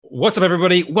What's up,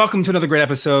 everybody? Welcome to another great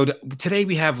episode. Today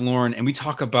we have Lauren, and we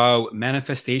talk about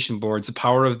manifestation boards, the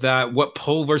power of that, what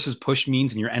pull versus push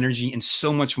means in your energy, and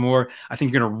so much more. I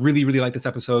think you're going to really, really like this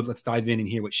episode. Let's dive in and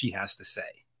hear what she has to say.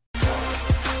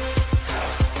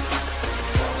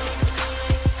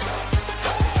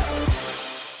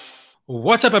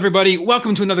 What's up, everybody?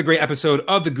 Welcome to another great episode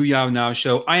of the Guyao Now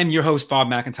Show. I am your host, Bob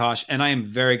McIntosh, and I am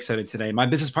very excited today. My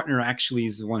business partner actually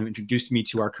is the one who introduced me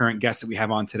to our current guest that we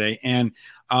have on today, and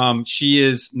she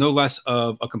is no less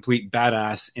of a complete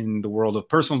badass in the world of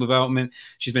personal development.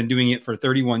 She's been doing it for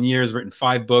 31 years, written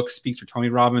 5 books, speaks for Tony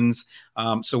Robbins.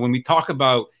 So when we talk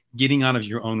about getting out of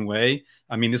your own way,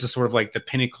 I mean, this is sort of like the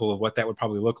pinnacle of what that would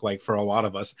probably look like for a lot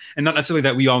of us. And not necessarily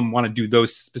that we all want to do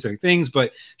those specific things,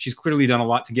 but she's clearly done a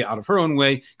lot to get out of her own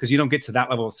way, because you don't get to that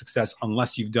level of success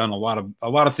unless you've done a lot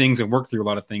of things and worked through a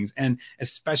lot of things. And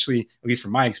especially, at least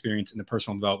from my experience in the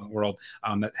personal development world,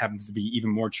 that happens to be even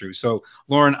more true. So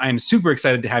Lauren, I am super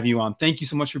excited to have you on. Thank you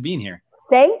so much for being here.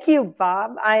 Thank you,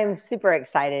 Bob. I am super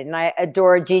excited, and I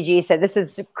adore Gigi said this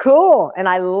is cool, and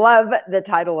I love the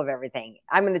title of everything.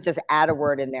 I'm going to just add a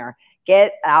word in there: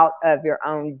 get out of your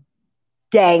own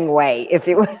dang way, if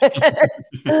you would.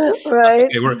 Right?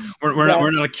 Okay,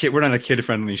 we're not a kid. We're not a kid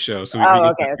friendly show, so we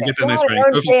get the nice way.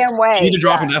 So you need to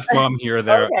drop an F-bomb here or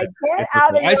there. Okay. Get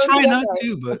out of I try not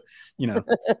to, but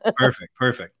perfect.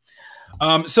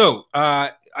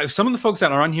 Some of the folks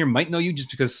that are on here might know you just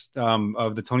because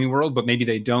of the Tony world, but maybe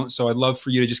they don't. So I'd love for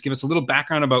you to just give us a little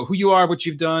background about who you are, what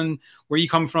you've done, where you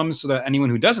come from, so that anyone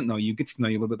who doesn't know you gets to know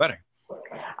you a little bit better.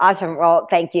 Awesome. Well,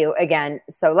 thank you again.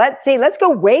 So let's go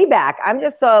way back. I'm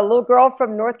just a little girl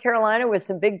from North Carolina with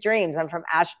some big dreams. I'm from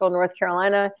Asheville, North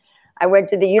Carolina. I went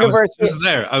to the university. I was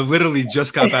there. I literally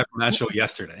just got back from Asheville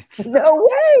yesterday. No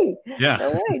way. Yeah.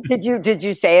 No way. Did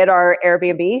you stay at our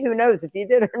Airbnb? Who knows if you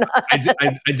did or not? I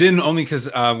didn't, only because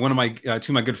one of my two of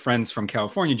my good friends from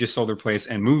California just sold their place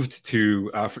and moved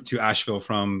to Asheville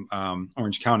from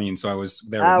Orange County, and so I was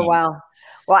there. Oh, wow.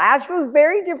 Well, Asheville's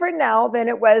very different now than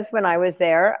it was when I was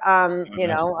there.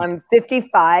 I'm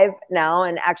 55 now,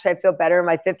 and actually I feel better in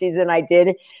my 50s than I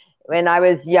did when I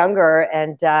was younger.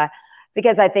 And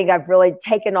because I think I've really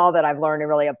taken all that I've learned and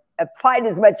really applied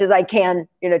as much as I can,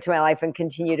 to my life and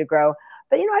continue to grow.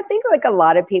 But, I think like a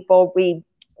lot of people, we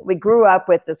grew up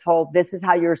with this is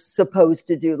how you're supposed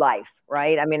to do life,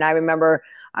 right? I mean, I remember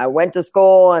I went to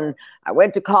school and I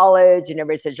went to college, and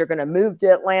everybody says, you're going to move to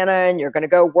Atlanta and you're going to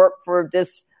go work for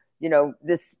this,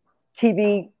 this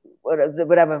TV,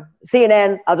 whatever,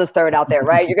 CNN. I'll just throw it out there,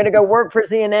 right? You're going to go work for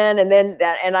CNN.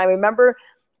 And I remember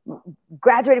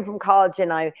graduating from college,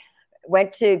 and I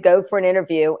went to go for an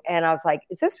interview, and I was like,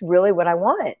 is this really what I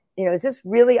want? Is this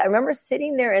really, I remember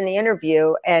sitting there in the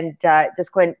interview and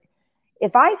just going,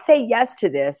 if I say yes to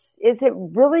this, is it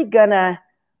really gonna,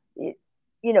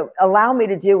 allow me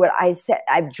to do what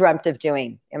I've dreamt of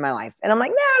doing in my life? And I'm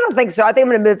like, no, I don't think so. I think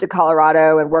I'm gonna move to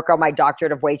Colorado and work on my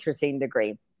doctorate of waitressing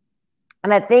degree.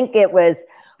 And I think it was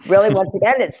really, once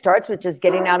again, it starts with just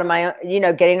getting out of my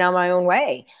own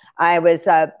way. I was,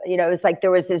 it was like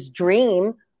there was this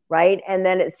dream, right? And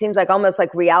then it seems like almost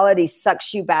like reality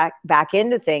sucks you back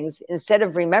into things, instead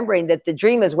of remembering that the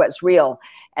dream is what's real,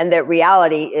 and that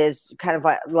reality is kind of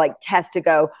like test to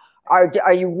go, do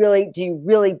you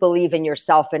really believe in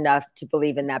yourself enough to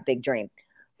believe in that big dream?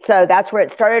 So that's where it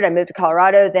started. I moved to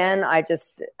Colorado. Then I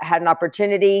just had an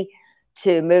opportunity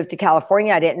to move to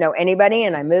California. I didn't know anybody,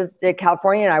 and I moved to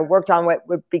California, and I worked on what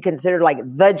would be considered like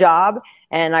the job.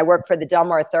 And I worked for the Del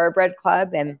Mar Thoroughbred Club,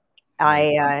 and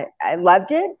I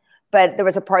loved it. But there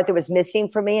was a part that was missing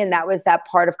for me, and that was that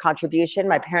part of contribution.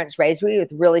 My parents raised me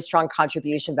with really strong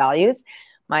contribution values.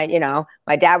 My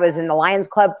dad was in the Lions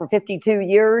Club for 52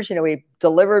 years. We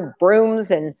delivered brooms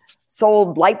and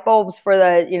sold light bulbs for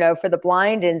the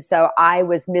blind. And so I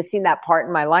was missing that part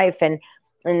in my life. And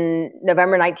in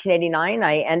November 1989,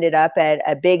 I ended up at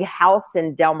a big house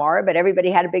in Del Mar, but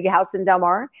everybody had a big house in Del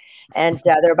Mar. And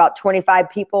there were about 25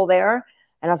 people there.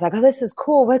 And I was like, oh, this is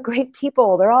cool. What great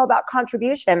people. They're all about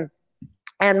contribution.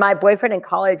 And my boyfriend in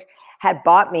college had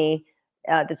bought me,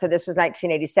 so this was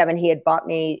 1987, he had bought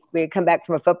me, we had come back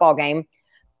from a football game,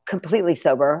 completely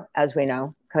sober, as we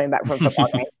know, coming back from a football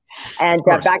game. And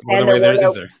back then,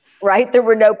 there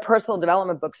were no personal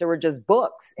development books. There were just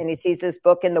books. And he sees this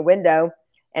book in the window,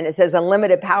 and it says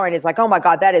Unlimited Power. And he's like, oh my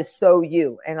God, that is so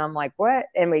you. And I'm like, what?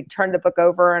 And we turned the book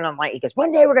over, and I'm like, he goes,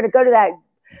 one day we're going to go to that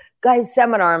guy's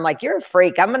seminar. I'm like, you're a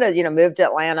freak. I'm going to, move to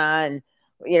Atlanta and,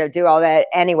 do all that.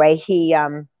 Anyway,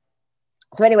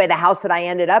 the house that I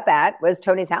ended up at was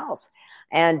Tony's house.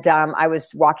 And I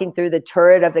was walking through the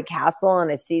turret of the castle,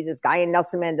 and I see this guy in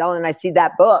Nelson Mandela, and I see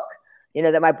that book,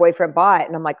 that my boyfriend bought.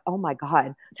 And I'm like, oh my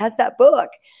God, that's that book.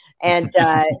 And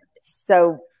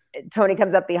so Tony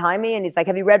comes up behind me and he's like,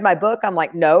 have you read my book? I'm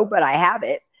like, no, but I have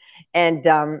it. And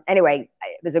anyway,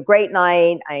 it was a great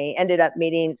night. I ended up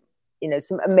meeting,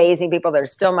 some amazing people that are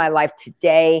still in my life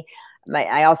today.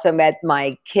 I also met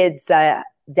my kid's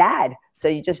dad. So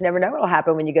you just never know what'll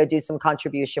happen when you go do some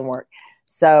contribution work.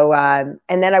 So,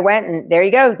 and then I went, and there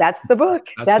you go. That's the book.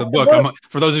 That's the book.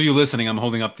 For those of you listening, I'm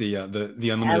holding up the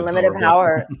Unlimited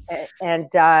Power. And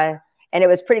it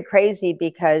was pretty crazy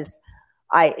because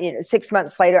 6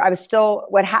 months later,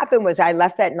 what happened was I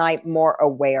left that night more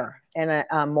aware and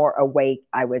more awake,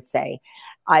 I would say.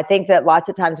 I think that lots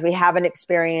of times we have an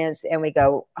experience and we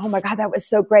go, oh my God, that was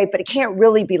so great, but it can't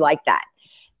really be like that.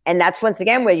 And that's once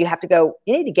again where you have to go,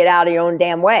 you need to get out of your own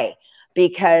damn way,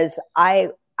 because I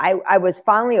was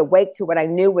finally awake to what I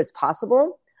knew was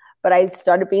possible, but I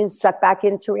started being sucked back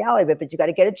into reality. But you got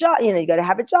to get a job, you got to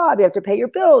have a job, you have to pay your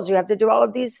bills, you have to do all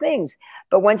of these things.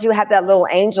 But once you have that little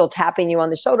angel tapping you on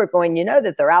the shoulder going,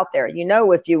 that they're out there,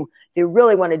 if you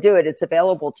really want to do it, it's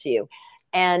available to you.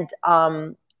 And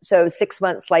so 6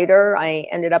 months later, I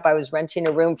was renting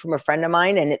a room from a friend of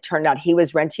mine, and it turned out he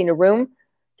was renting a room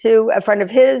to a friend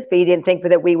of his, but he didn't think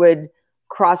that we would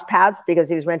cross paths because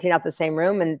he was renting out the same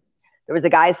room. And there was a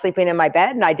guy sleeping in my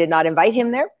bed, and I did not invite him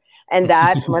there. And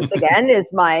that, once again,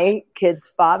 is my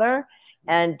kid's father.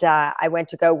 And I went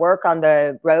to go work on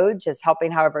the road, just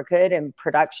helping however I could in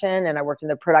production. And I worked in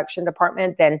the production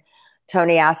department. Then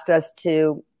Tony asked me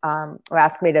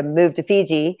to move to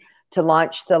Fiji to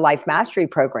launch the Life Mastery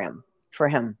program for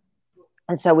him.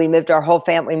 And so we moved our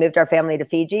family to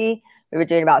Fiji. We were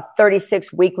doing about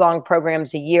 36 week-long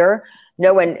programs a year.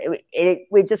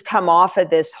 We just come off of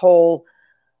this whole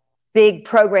big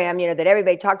program, that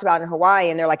everybody talked about in Hawaii,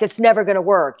 and they're like, it's never going to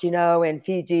work, in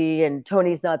Fiji, and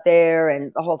Tony's not there,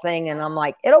 and the whole thing. And I'm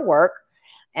like, it'll work.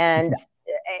 And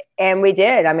we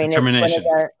did. I mean, it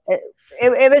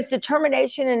was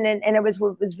determination. And it was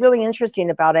what was really interesting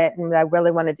about it, and I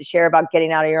really wanted to share about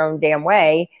getting out of your own damn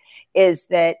way, is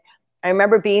that I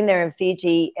remember being there in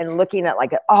Fiji and looking at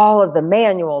all of the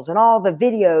manuals and all the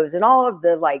videos and all of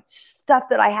the stuff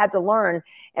that I had to learn.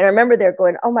 And I remember there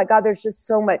going, oh my God, there's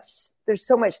so much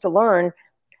to learn.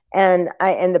 And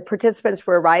the participants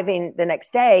were arriving the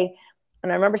next day.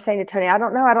 And I remember saying to Tony, I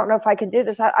don't know if I can do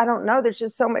this. I don't know. There's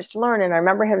just so much to learn. And I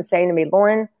remember him saying to me,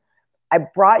 Lauren, I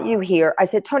brought you here. I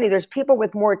said, Tony, there's people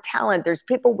with more talent. There's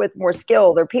people with more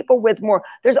skill. There are people with more.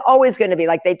 There's always going to be,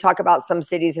 they talk about some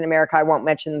cities in America. I won't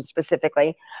mention them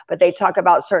specifically, but they talk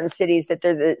about certain cities that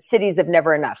they're the cities of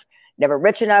never enough, never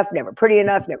rich enough, never pretty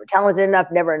enough, never talented enough,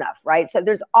 never enough, right? So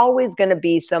there's always going to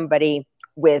be somebody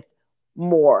with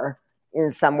more in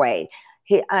some way.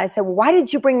 I said, well, why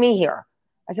did you bring me here?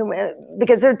 I said, well,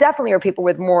 because there definitely are people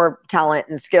with more talent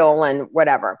and skill and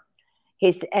whatever.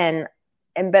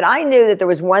 But I knew that there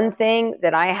was one thing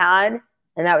that I had,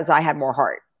 and that was I had more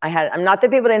heart. I'm not that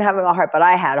people didn't have a heart, but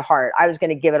I had a heart. I was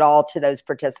going to give it all to those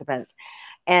participants.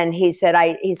 And he said,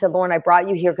 Lauren, I brought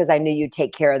you here because I knew you'd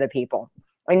take care of the people.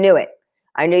 I knew it.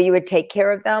 I knew you would take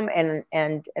care of them. And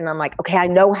I'm like, okay, I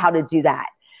know how to do that.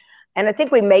 And I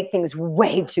think we make things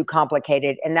way too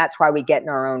complicated, and that's why we get in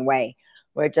our own way.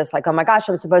 We're just like, oh my gosh,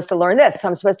 I'm supposed to learn this.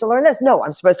 I'm supposed to learn this. No,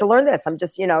 I'm supposed to learn this. I'm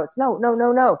just, it's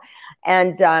no.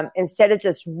 And instead of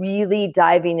just really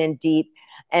diving in deep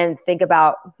and think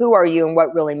about who are you and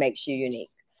what really makes you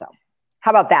unique. So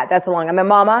how about that? That's I'm a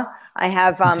mama. I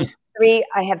have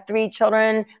three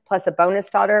children plus a bonus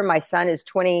daughter. My son is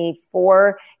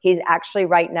 24. He's actually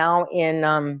right now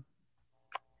in,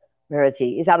 where is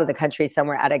he? He's out of the country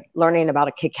somewhere learning about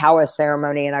a cacao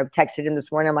ceremony. And I texted him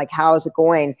this morning. I'm like, how's it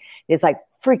going? He's like,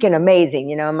 freaking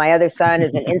amazing. My other son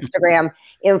is an Instagram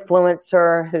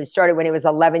influencer who started when he was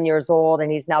 11 years old,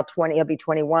 and he's now 20. He'll be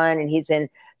 21, and he's in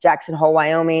Jackson Hole,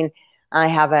 Wyoming. I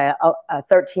have a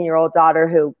 13-year-old daughter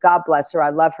who, God bless her, I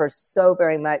love her so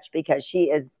very much because she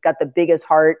has got the biggest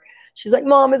heart. She's like,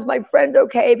 Mom, is my friend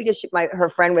okay? Because her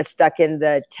friend was stuck in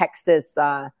the Texas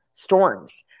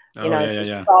storms. She's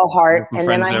all heart. And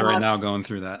then I have right now going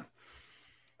through that.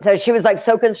 So she was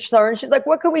so concerned. She's like,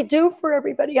 what can we do for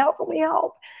everybody? How can we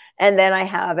help? And then I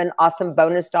have an awesome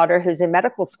bonus daughter who's in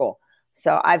medical school.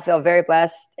 So I feel very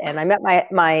blessed. And I met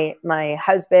my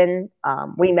husband.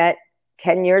 We met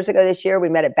 10 years ago this year. We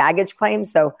met at baggage claim.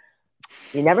 So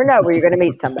you never know where you're going to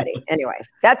meet somebody. Anyway,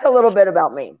 that's a little bit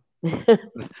about me.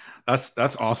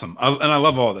 That's awesome. And I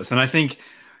love all this. And I think,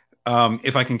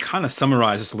 if I can kind of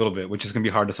summarize this a little bit, which is going to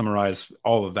be hard to summarize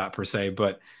all of that per se,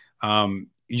 but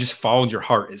you just followed your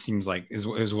heart, it seems like, is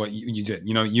what you did.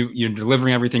 You're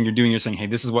delivering everything you're doing. You're saying, hey,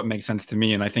 this is what makes sense to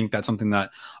me. And I think that's something that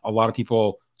a lot of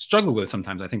people struggle with it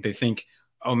sometimes. I think they think,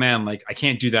 oh man, like I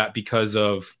can't do that because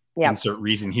of insert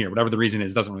reason here. Whatever the reason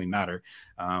is, doesn't really matter.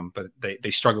 But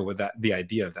they struggle with that, the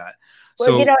idea of that.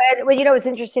 Well, it's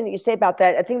interesting that you say about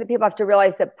that. I think that people have to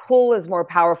realize that pull is more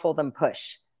powerful than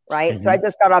push, right? So I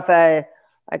just got off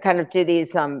I kind of do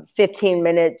these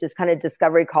 15-minute just kind of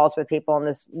discovery calls with people. And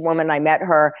this woman, I met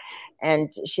her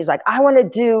and she's like, I want to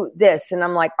do this. And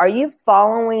I'm like, are you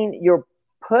following your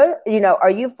are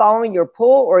you following your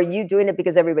pull, or are you doing it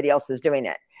because everybody else is doing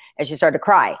it? And she started to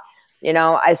cry.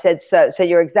 I said, so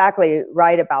you're exactly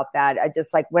right about that. I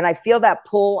just like, when I feel that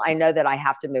pull, I know that I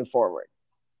have to move forward.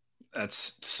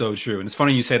 That's so true. And it's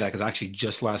funny you say that, because actually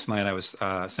just last night I was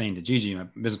saying to Gigi, my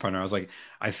business partner, I was like,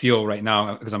 I feel right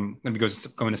now, because I'm going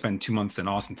to spend 2 months in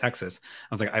Austin, Texas.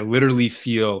 I was like, I literally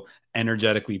feel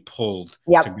energetically pulled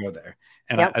to go there.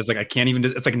 And I was like, I can't even,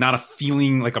 it's like not a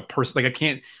feeling like a person, like I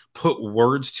can't put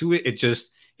words to it.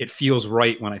 It feels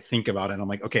right when I think about it. And I'm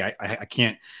like, okay, I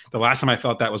can't. The last time I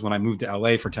felt that was when I moved to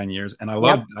LA for 10 years. And I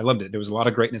loved it. There was a lot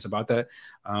of greatness about that.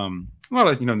 A lot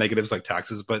of, negatives like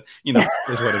taxes, but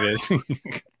is what it is.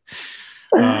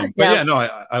 But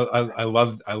I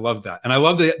love that. And I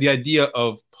love the idea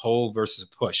of pull versus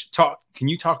push. Can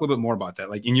you talk a little bit more about that?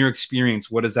 Like in your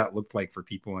experience, what does that look like for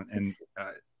people?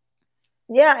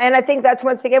 Yeah, and I think that's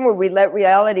once again where we let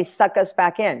reality suck us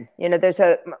back in. There's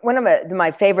one of my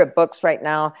favorite books right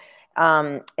now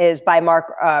is by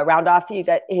Mark Roundoff.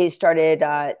 He started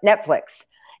Netflix,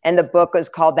 and the book was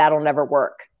called That'll Never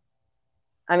Work.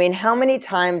 I mean, how many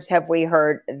times have we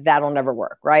heard that'll never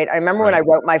work, right? I remember when I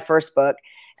wrote my first book,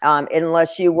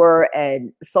 unless you were a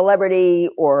celebrity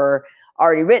or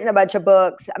already written a bunch of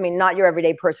books, I mean, not your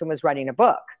everyday person was writing a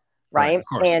book, right?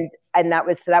 And that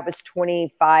was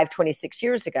 25, 26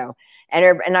 years ago.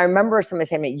 And I remember somebody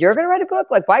saying, you're going to write a book?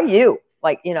 Like, why you?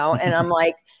 Like, and I'm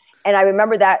like, and I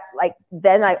remember that, like,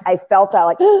 then I felt that,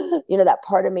 like, that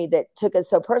part of me that took it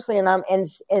so personally. And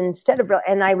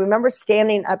I remember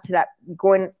standing up to that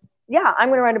going, yeah, I'm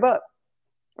going to write a book.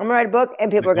 I'm going to write a book, and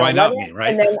people are going to love it. Right?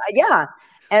 And then,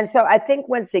 And so I think,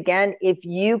 once again, if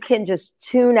you can just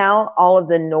tune out all of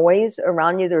the noise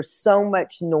around you, there's so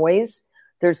much noise.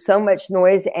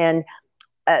 And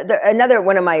another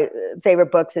one of my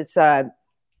favorite books, I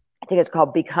think it's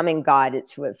called Becoming God.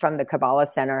 It's from the Kabbalah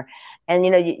Center. And,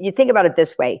 you think about it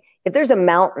this way. If there's a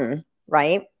mountain,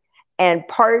 right, and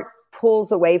part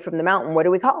pulls away from the mountain, what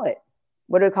do we call it?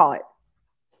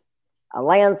 A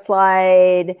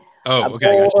landslide. Oh, okay.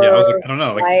 I got you. Yeah, I was like, I don't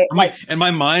know. Like, in my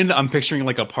mind, I'm picturing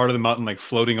like a part of the mountain like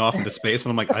floating off into space,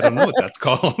 and I'm like, I don't know what that's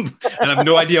called, and I have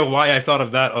no idea why I thought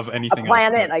of that of anything. A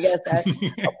planet, I guess. A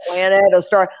planet, a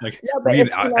star. Like,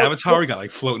 Avatar, we got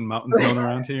like floating mountains going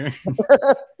around here.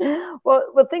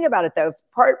 well, think about it though. If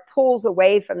part pulls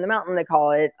away from the mountain, they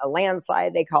call it a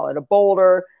landslide. They call it a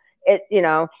boulder. But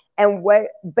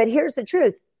here's the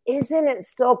truth: isn't it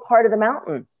still part of the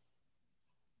mountain?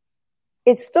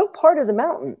 It's still part of the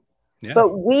mountain. Yeah.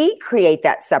 But we create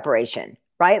that separation,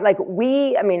 right? Like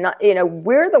we're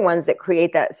the ones that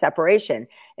create that separation.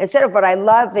 Instead of what I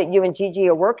love that you and Gigi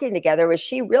are working together is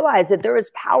she realized that there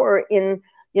is power in,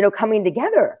 coming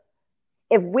together.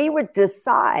 If we would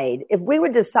decide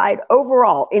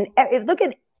overall look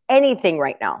at anything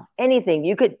right now, anything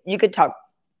you could talk,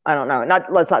 I don't know,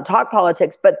 let's not talk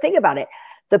politics, but think about it.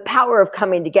 The power of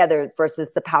coming together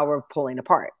versus the power of pulling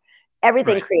apart.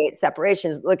 Everything creates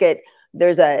separations. Look at,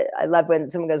 I love when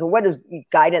someone goes, well, what does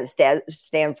guidance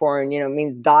stand for? And, it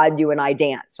means God, you, and I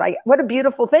dance, right? What a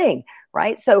beautiful thing,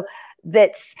 right? So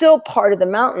that's still part of the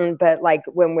mountain. But like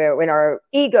when our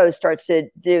ego starts to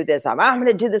do this, I'm going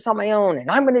to do this on my own, and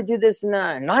I'm going to do this and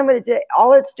that, and I'm going to do,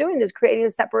 all it's doing is creating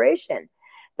a separation.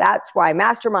 That's why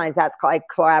masterminds, that's like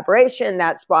collaboration.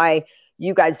 That's why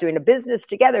you guys doing a business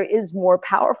together is more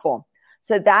powerful.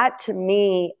 So that, to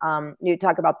me, you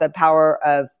talk about the power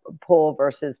of pull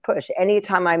versus push.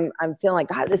 Anytime I'm feeling like,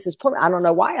 God, this is pulling, I don't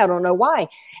know why.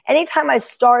 Anytime I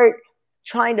start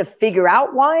trying to figure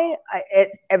out why,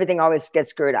 everything always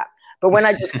gets screwed up. But when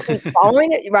I just keep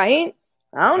following it, right?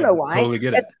 I don't know why. Totally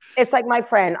get it. It's like my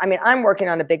friend. I mean, I'm working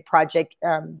on a big project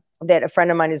that a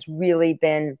friend of mine has really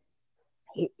been,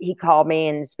 he called me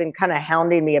and has been kind of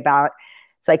hounding me about.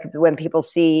 It's like when people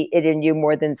see it in you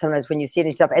more than sometimes when you see it in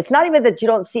yourself. It's not even that you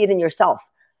don't see it in yourself.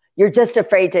 You're just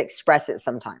afraid to express it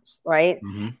sometimes, right?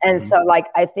 So like,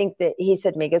 I think that he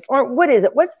said to me, he goes, Lauren, what is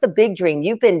it? What's the big dream?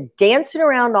 You've been dancing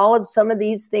around all of some of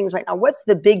these things right now. What's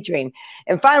the big dream?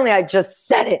 And finally, I just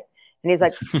said it. And he's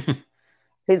like,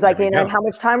 how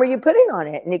much time are you putting on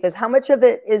it? And he goes, how much of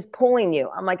it is pulling you?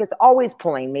 I'm like, it's always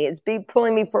pulling me. It's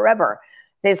pulling me forever.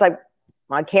 And he's like,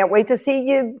 I can't wait to see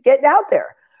you get out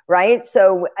there. right?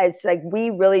 So it's like we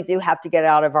really do have to get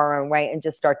out of our own way and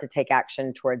just start to take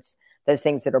action towards those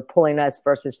things that are pulling us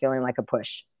versus feeling like a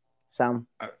push. So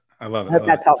I love it. I hope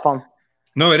that's helpful.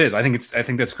 No, it is. I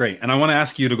think that's great. And I want to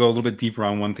ask you to go a little bit deeper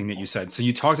on one thing that you said. So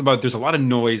you talked about there's a lot of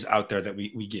noise out there that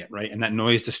we get, right? And that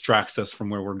noise distracts us from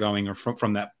where we're going or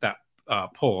from that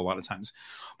pull a lot of times.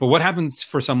 But what happens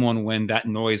for someone when that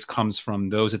noise comes from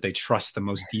those that they trust the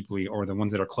most deeply or the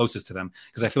ones that are closest to them?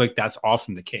 Because I feel like that's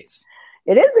often the case.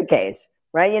 It is a case,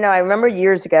 right? I remember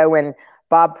years ago when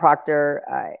Bob Proctor,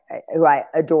 who I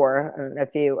adore, I don't know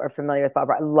if you are familiar with Bob,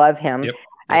 I love him. Yep.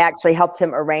 I actually helped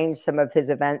him arrange some of his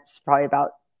events probably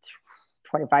about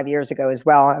 25 years ago as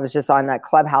well. I was just on that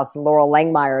Clubhouse, Laurel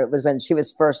Langmeyer. It was when she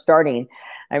was first starting.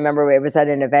 I remember it was at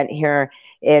an event here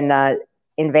in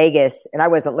Vegas, and I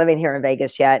wasn't living here in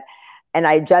Vegas yet. And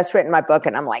I had just written my book,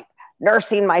 and I'm like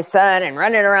nursing my son and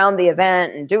running around the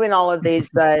event and doing all of these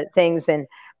things. And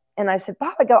I said,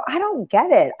 Bob, I go, I don't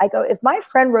get it. I go, if my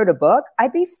friend wrote a book,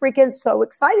 I'd be freaking so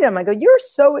excited. I go, you're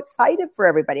so excited for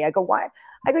everybody. I go, why?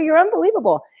 I go, you're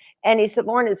unbelievable. And he said,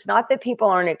 Lauren, it's not that people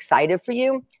aren't excited for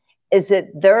you. Is that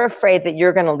they're afraid that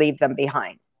you're going to leave them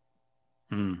behind.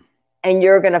 And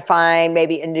you're going to find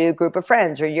maybe a new group of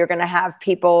friends, or you're going to have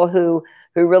people who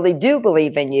really do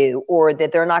believe in you, or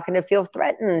that they're not going to feel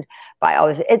threatened by all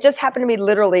this. It just happened to me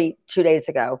literally 2 days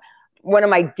ago. One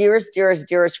of my dearest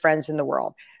friends in the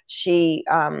world, she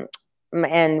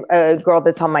and a girl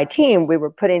that's on my team, we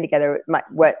were putting together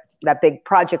what that big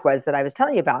project was that I was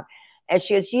telling you about. And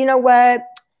she goes, you know what?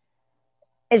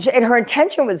 And her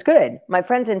intention was good. My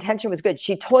friend's intention was good.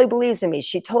 She totally believes in me.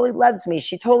 She totally loves me.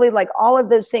 She totally like all of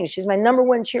those things. She's my number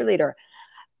one cheerleader.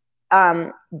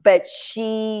 But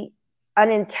she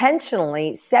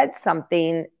unintentionally said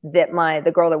something that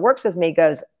the girl that works with me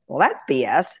goes, well, that's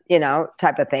BS,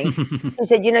 type of thing. She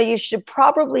said, you should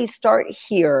probably start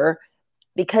here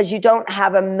because you don't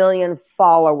have 1 million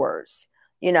followers,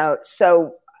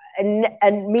 so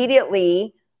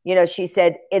immediately, she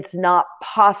said, it's not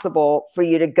possible for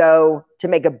you to go to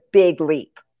make a big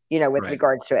leap, with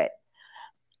regards to it.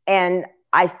 And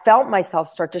I felt myself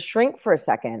start to shrink for a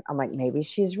second. I'm like, maybe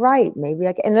she's right. Maybe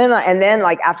I can. And then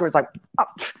like afterwards, like, oh,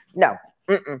 no,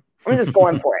 I'm just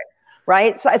going for it.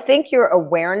 Right. So I think your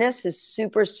awareness is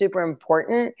super, super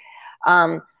important.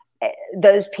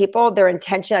 Those people, their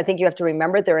intention, I think you have to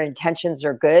remember their intentions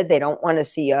are good. They don't want to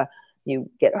see you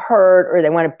get hurt, or they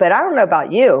want to, but I don't know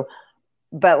about you,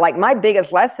 but like my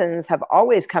biggest lessons have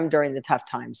always come during the tough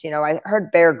times. I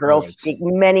heard Bear Grylls speak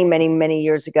many, many, many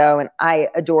years ago, and I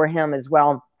adore him as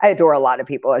well. I adore a lot of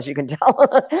people, as you can tell.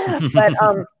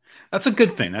 But that's a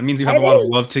good thing. That means you have a lot of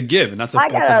love to give, and that's a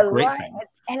great thing.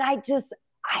 And I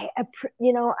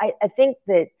think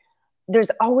that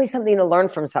there's always something to learn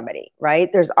from somebody, right?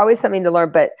 There's always something to learn.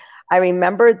 But I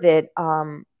remember that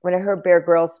when I heard Bear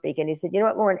Grylls speak, and he said, you know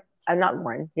what, Lauren, I'm not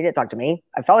Lauren. He didn't talk to me.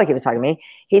 I felt like he was talking to me.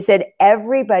 He said,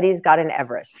 everybody's got an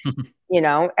Everest.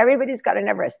 Everybody's got an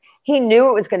Everest. He knew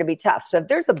it was going to be tough. So if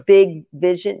there's a big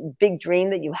vision, big dream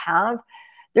that you have,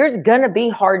 there's going to be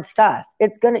hard stuff.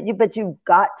 But you've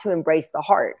got to embrace the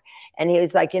hard. And he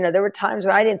was like, there were times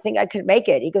when I didn't think I could make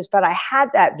it. He goes, but I had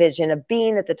that vision of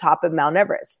being at the top of Mount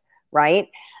Everest. Right.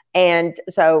 And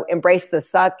so embrace the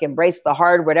suck, embrace the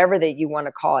hard, whatever that you want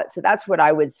to call it. So that's what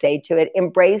I would say to it.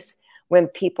 Embrace when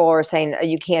people are saying, oh,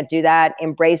 you can't do that.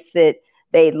 Embrace that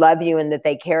they love you and that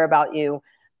they care about you.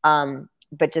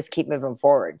 But just keep moving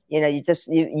forward.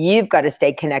 You've got to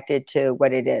stay connected to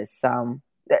what it is. So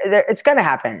it's going to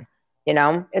happen.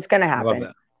 It's going to happen. I love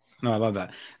that. No, I love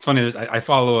that. It's funny. I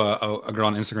follow a girl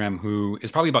on Instagram who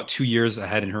is probably about 2 years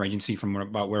ahead in her agency from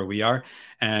about where we are.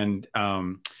 And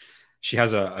she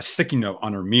has a sticky note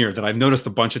on her mirror that I've noticed a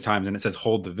bunch of times, and it says,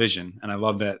 hold the vision. And I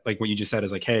love that. Like what you just said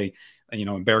is like, hey,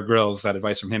 and Bear Grylls, that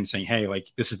advice from him saying, hey, like,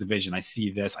 this is the vision. I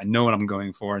see this. I know what I'm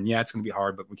going for. And yeah, it's going to be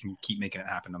hard, but we can keep making it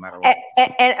happen no matter what.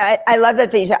 And I love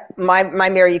that my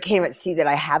mirror, you can't even see that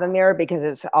I have a mirror because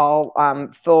it's all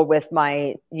filled with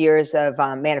my years of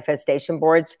manifestation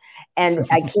boards. And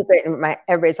I keep it in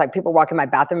everybody's like, people walk in my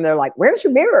bathroom, they're like, where's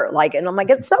your mirror? Like, and I'm like,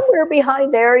 it's somewhere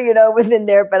behind there, within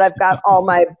there, but I've got all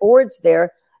my boards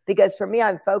there because for me,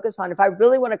 I'm focused on, if I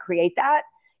really want to create that,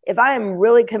 if I am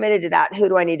really committed to that, who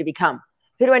do I need to become?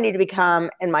 Who do I need to become?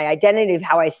 And my identity of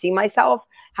how I see myself,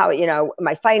 how,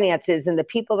 my finances and the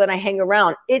people that I hang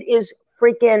around, it is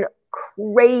freaking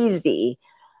crazy.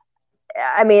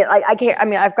 I mean,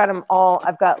 I've got them all.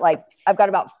 I've got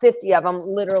about 50 of them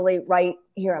literally right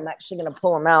here. I'm actually going to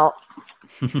pull them out.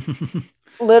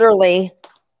 literally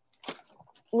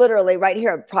right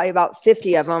here, probably about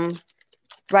 50 of them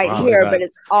right Wow, here, but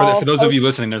it's all for those of you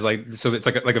listening, there's like, so it's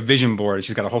like a vision board.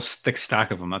 She's got a whole thick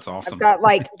stack of them. That's awesome. I've got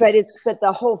like, but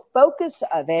the whole focus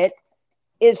of it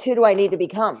is, who do I need to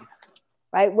become?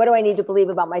 Right? What do I need to believe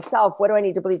about myself? What do I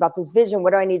need to believe about this vision?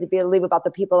 What do I need to believe about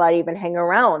the people I even hang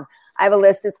around? I have a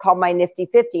list. It's called my Nifty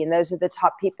 50. And those are the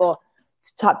top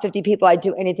 50 people I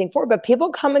do anything for. But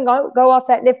people come and go off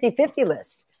that Nifty 50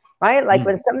 list, right? Like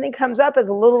when something comes up as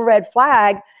a little red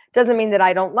flag, doesn't mean that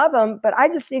I don't love them, but I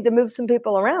just need to move some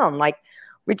people around. Like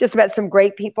we just met some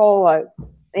great people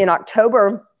in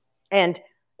October, and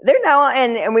they're now,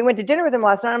 and we went to dinner with them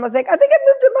last night. I was like, I think I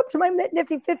moved them up to my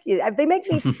Nifty 50. They make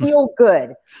me feel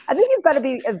good. I think you've got to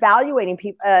be evaluating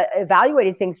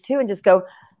things too, and just go,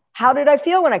 how did I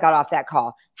feel when I got off that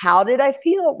call? How did I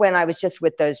feel when I was just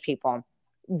with those people?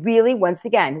 Really, once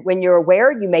again, when you're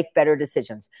aware, you make better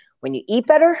decisions. When you eat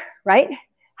better, right?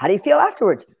 How do you feel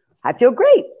afterwards? I feel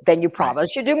great. Then you probably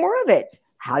should do more of it.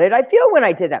 How did I feel when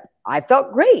I did that? I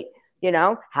felt great.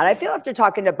 How did I feel after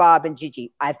talking to Bob and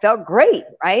Gigi? I felt great,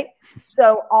 right?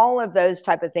 So all of those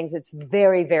type of things, it's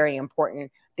very, very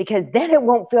important, because then it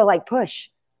won't feel like push.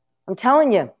 I'm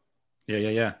telling you.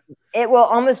 Yeah. It will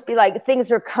almost be like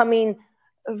things are coming.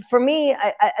 For me,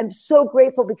 I'm so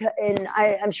grateful because, and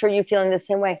I'm sure you're feeling the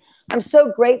same way. I'm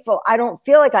so grateful. I don't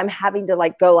feel like I'm having to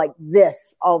like go like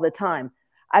this all the time.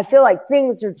 I feel like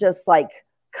things are just like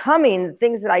coming,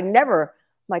 things that I never, I'm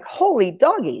like, holy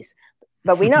doggies.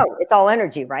 But we know it's all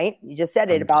energy, right? You just said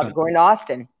it 100%. about going to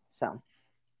Austin. So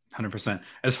 100%.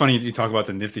 It's funny you talk about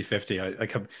the Nifty 50.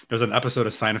 There's an episode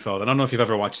of Seinfeld. I don't know if you've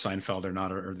ever watched Seinfeld or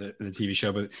not, or the TV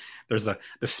show, but there's the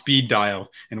speed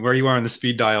dial, and where you are on the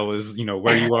speed dial is,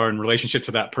 where you are in relationship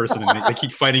to that person. And they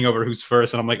keep fighting over who's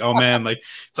first. And I'm like, oh man, like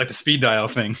it's like the speed dial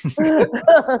thing.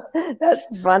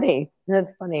 That's funny.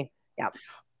 Yeah.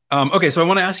 Okay, so I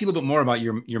want to ask you a little bit more about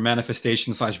your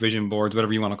manifestation / vision boards,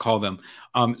 whatever you want to call them.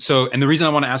 And the reason I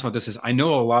want to ask about this is I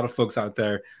know a lot of folks out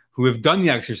there who have done the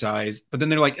exercise, but then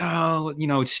they're like, oh,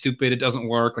 it's stupid. It doesn't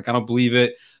work. Like, I don't believe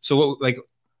it. So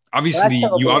obviously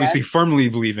you obviously firmly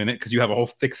believe in it because you have a whole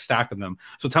thick stack of them.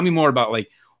 So tell me more about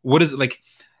what is it like?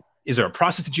 Is there a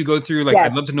process that you go through? Like,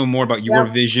 yes. I'd love to know more about your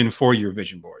vision for your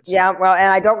vision boards. Yeah, well,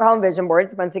 and I don't call them vision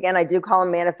boards. Once again, I do call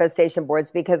them manifestation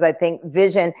boards, because I think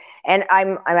vision, and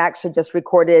I'm actually just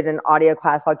recorded an audio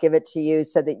class. I'll give it to you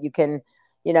so that you can,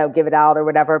 give it out or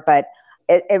whatever. But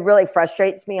it really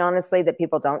frustrates me, honestly, that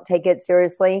people don't take it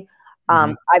seriously.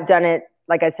 I've done it,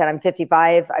 like I said, I'm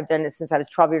 55. I've done it since I was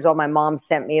 12 years old. My mom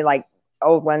sent me like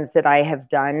old ones that I have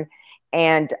done.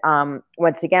 And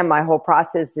once again, my whole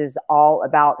process is all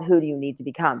about, who do you need to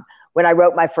become? When I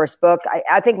wrote my first book,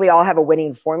 I think we all have a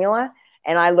winning formula.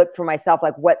 And I look for myself,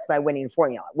 like, what's my winning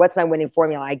formula? What's my winning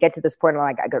formula? I get to this point where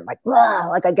I go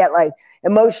like, I get like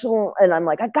emotional, and I'm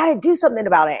like, I got to do something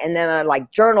about it. And then I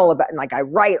like journal about it, and like I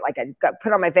write, like I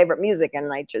put on my favorite music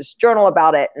and I just journal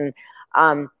about it. And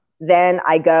then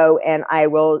I go and I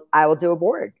will do a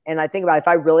board. And I think about, if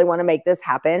I really want to make this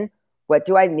happen, what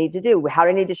do I need to do? How do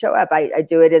I need to show up? I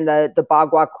do it in the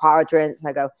Bagua quadrants. And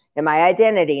I go, in my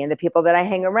identity, in the people that I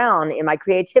hang around, in my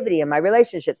creativity, in my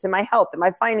relationships, in my health, in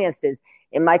my finances,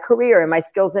 in my career, in my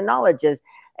skills and knowledge.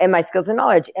 And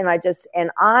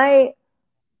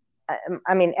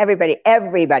I mean,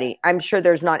 everybody, I'm sure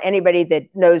there's not anybody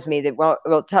that knows me that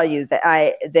will tell you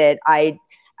that I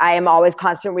am always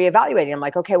constantly reevaluating. I'm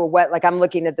like, okay, well, like I'm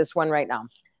looking at this one right now.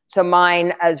 So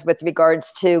mine, as with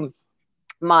regards to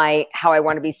how I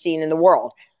want to be seen in the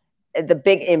world,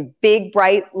 in big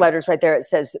bright letters right there, it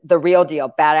says the real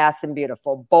deal, badass and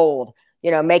beautiful, bold,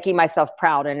 making myself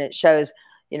proud. And it shows,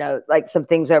 like some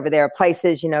things over there,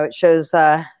 places, it shows,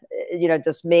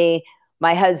 just me,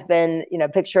 my husband,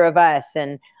 picture of us,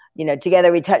 and,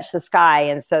 together we touch the sky.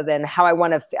 And so then how I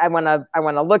want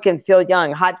to look and feel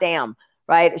young, hot damn,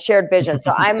 right? Shared vision.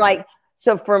 So I'm like,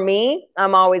 so for me,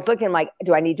 I'm always looking like,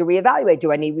 do I need to reevaluate?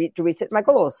 Do I need to reset my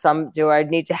goals? Do I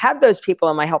need to have those people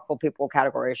in my helpful people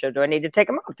category? Or do I need to take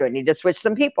them off? Do I need to switch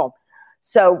some people?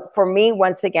 So for me,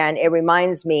 once again, it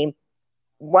reminds me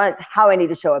how I need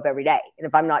to show up every day. And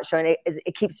if I'm not showing it,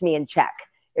 it keeps me in check.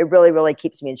 It really, really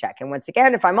keeps me in check. And once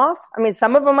again, if I'm off, I mean,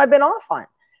 some of them I've been off on,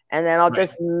 and then I'll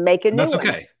just make a new one. That's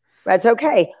okay. That's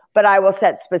okay. But I will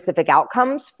set specific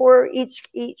outcomes for each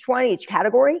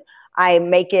category. I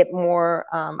make it more,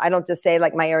 I don't just say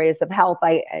like my areas of health.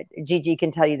 Gigi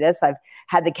can tell you this. I've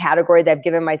had the category that I've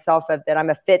given myself of that I'm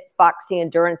a fit, foxy,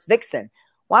 endurance vixen.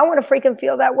 Well, I want to freaking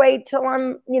feel that way till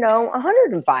I'm,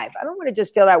 105. I don't want to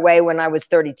just feel that way when I was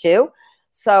 32.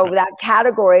 So that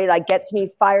category like gets me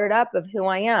fired up of who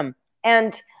I am.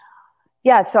 And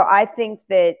yeah, so I think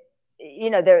that,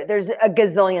 there's a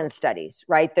gazillion studies,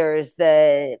 right? There's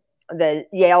the the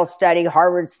Yale study,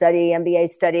 Harvard study, MBA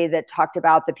study that talked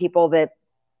about the people that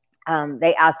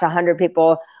they asked 100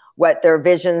 people what their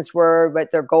visions were,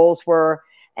 what their goals were,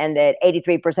 and that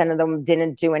 83% of them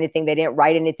didn't do anything. They didn't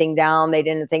write anything down. They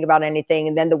didn't think about anything.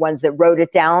 And then the ones that wrote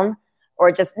it down,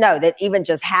 or just that even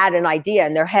just had an idea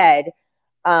in their head,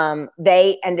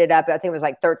 they ended up, I think it was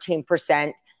like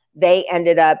 13%. They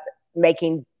ended up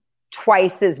making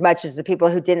twice as much as the people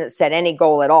who didn't set any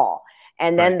goal at all.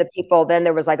 And then then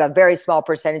there was like a very small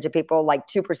percentage of people, like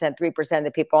 2%, 3% of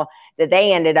the people, that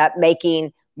they ended up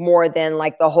making more than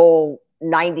like the whole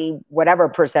 90 whatever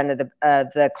percent of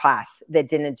the class that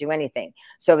didn't do anything.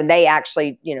 So when they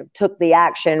actually, took the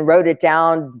action, wrote it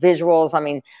down, visuals. I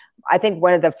mean, I think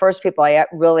one of the first people I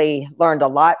really learned a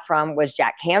lot from was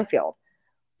Jack Canfield.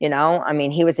 I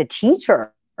mean, he was a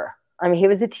teacher. I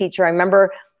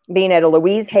remember being at a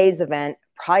Louise Hayes event,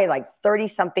 probably like 30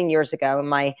 something years ago.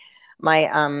 My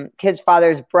kid's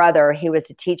father's brother, he was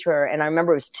a teacher. And I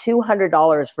remember it was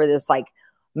 $200 for this like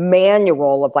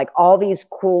manual of like all these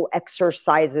cool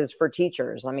exercises for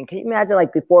teachers. I mean, can you imagine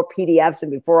like before PDFs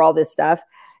and before all this stuff?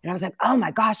 And I was like, oh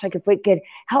my gosh, if we could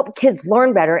help kids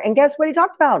learn better. And guess what he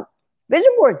talked about?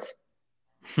 Vision boards.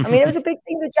 I mean, it was a big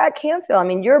thing with Jack Canfield. I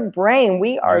mean, your brain,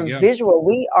 we are visual,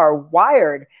 we are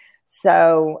wired.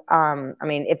 So, I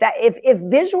mean, if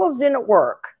visuals didn't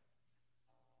work,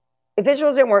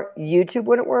 YouTube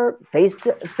wouldn't work,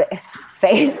 Facebook,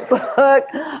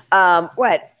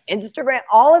 Instagram,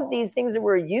 all of these things that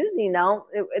we're using now,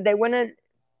 they wouldn't,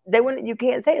 you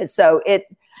can't say it. So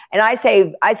and I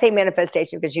say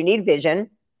manifestation because you need vision,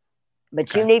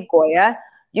 but you need Goya.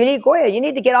 You need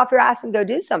to get off your ass and go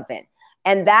do something.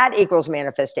 And that equals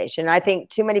manifestation. I think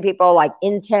too many people like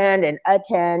intend and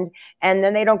attend, and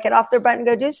then they don't get off their butt and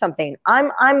go do something.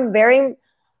 I'm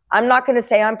not going to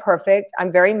say I'm perfect.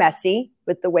 I'm very messy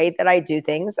with the way that I do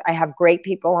things. I have great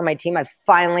people on my team. I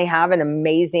finally have an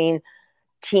amazing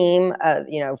team,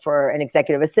 for an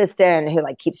executive assistant who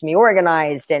like keeps me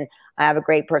organized. And I have a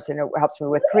great person who helps me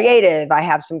with creative. I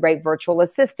have some great virtual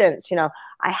assistants. I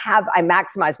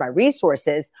maximize my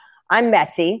resources. I'm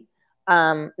messy.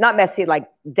 Not messy, like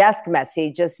desk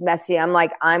messy, just messy. I'm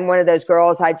one of those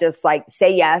girls. I just like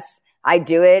say yes, I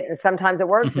do it. And sometimes it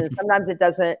works and sometimes it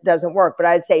doesn't work. But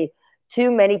I'd say too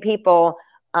many people,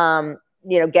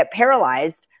 get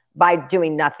paralyzed by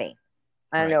doing nothing.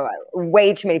 I don't know,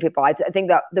 way too many people. I think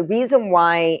that the reason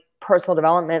why personal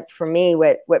development for me,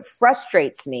 what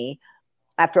frustrates me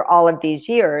after all of these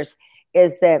years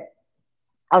is that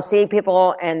I'll see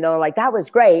people and they're like, that was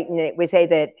great. And we say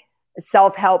that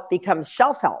self-help becomes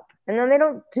shelf-help, and then they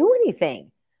don't do anything.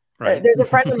 Right. There's a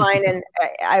friend of mine, and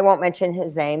I won't mention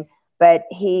his name, but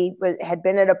he had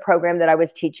been at a program that I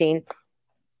was teaching,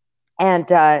 and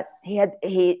they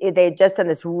had just done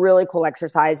this really cool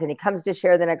exercise, and he comes to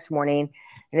share the next morning,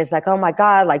 and it's like, oh my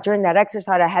God, like during that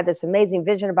exercise, I had this amazing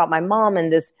vision about my mom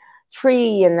and this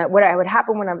tree and what would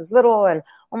happen when I was little, and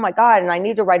oh my God, and I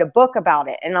need to write a book about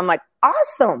it. And I'm like,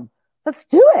 awesome. Let's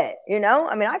do it.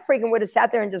 I mean, I freaking would have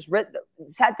sat there and just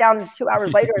sat down 2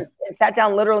 hours later and sat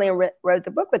down literally and wrote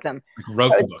the book with him. So I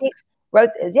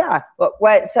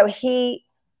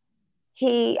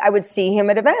would see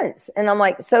him at events, and I'm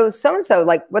like, so-and-so,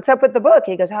 like, what's up with the book?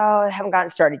 He goes, oh, I haven't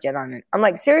gotten started yet on it. I'm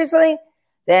like, seriously?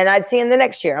 Then I'd see him the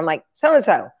next year. I'm like,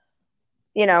 so-and-so,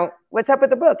 what's up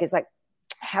with the book? He's like,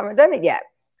 I haven't done it yet.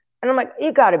 And I'm like,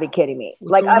 you gotta be kidding me.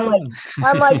 Like, I'm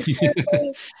like,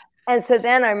 seriously? And so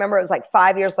then I remember it was like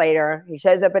 5 years later, he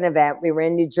shows up at an event. We were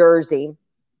in New Jersey.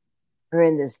 We were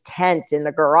in this tent in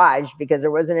the garage because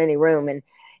there wasn't any room. And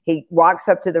he walks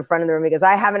up to the front of the room. He goes,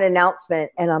 I have an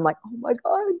announcement. And I'm like, oh my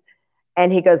God.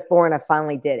 And he goes, Lauren, I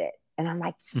finally did it. And I'm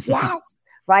like, yes.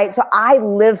 Right. So I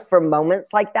live for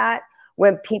moments like that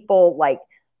when people like,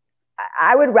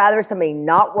 I would rather somebody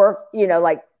not work,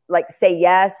 like say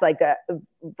yes,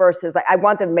 versus like, I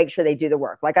want them to make sure they do the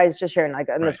work. Like I was just sharing, like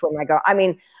in this room,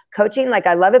 coaching, like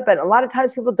I love it, but a lot of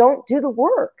times people don't do the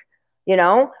work,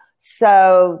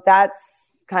 So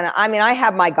that's kind of, I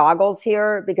have my goggles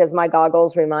here because my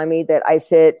goggles remind me that I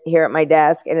sit here at my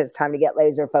desk and it's time to get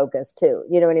laser focused too.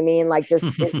 You know what I mean? Like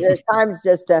just, there's times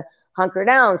just to hunker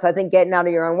down. So I think getting out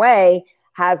of your own way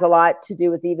has a lot to do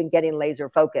with even getting laser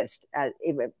focused.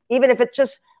 Even if it's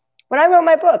just, when I wrote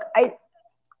my book, I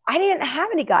didn't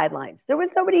have any guidelines. There was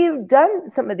nobody who'd done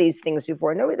some of these things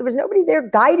before. There was nobody there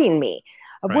guiding me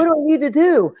of what do I need to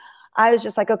do. I was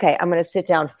just like, okay, I'm going to sit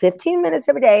down 15 minutes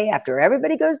every day after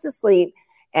everybody goes to sleep.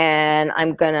 And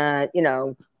I'm going to,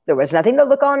 there was nothing to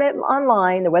look on it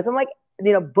online. There wasn't like,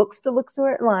 books to look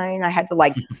through online. I had to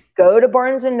like go to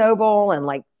Barnes and Noble and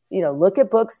like, look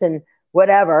at books and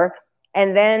whatever.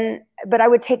 And then, but I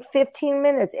would take 15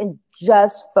 minutes and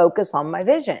just focus on my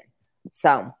vision.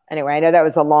 So anyway, I know that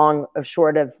was a long of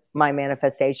short of my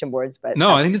manifestation boards, but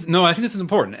I think this is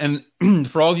important. And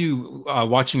for all of you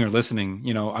watching or listening,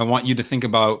 I want you to think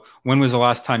about, when was the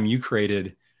last time you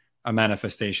created a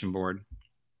manifestation board?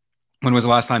 When was the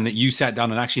last time that you sat down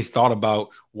and actually thought about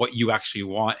what you actually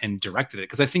want and directed it?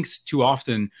 Because I think too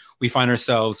often we find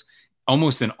ourselves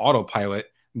almost in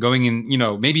autopilot, going in,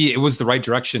 maybe it was the right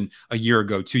direction a year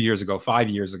ago, 2 years ago, 5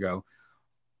 years ago.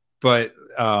 But,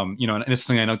 and this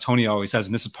thing I know Tony always says,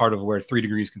 and this is part of where 3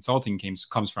 Degrees Consulting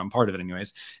comes from, part of it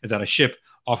anyways, is that a ship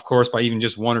off course by even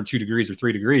just 1 or 2 degrees or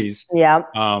 3 degrees, in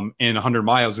 100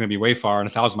 miles is going to be way far, and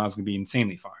 1,000 miles is going to be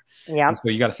insanely far. Yeah. And so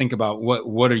you got to think about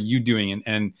what are you doing?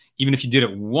 And even if you did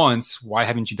it once, why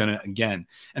haven't you done it again?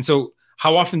 And so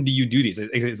how often do you do these?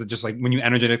 Is it just like when you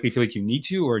energetically feel like you need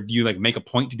to, or do you like make a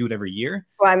point to do it every year?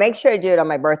 Well, I make sure I do it on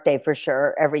my birthday for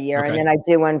sure every year. Okay. And then I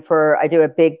do a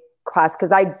big class,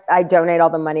 because I donate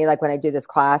all the money. Like when I do this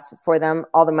class for them,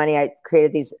 all the money, I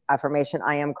created these affirmation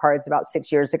I am cards about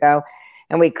 6 years ago.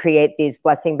 And we create these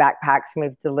blessing backpacks, and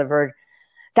we've delivered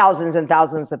thousands and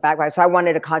thousands of backpacks. So I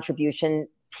wanted a contribution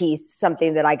piece,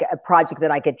 a project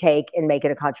that I could take and make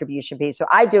it a contribution piece. So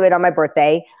I do it on my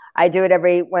birthday. I do it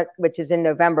which is in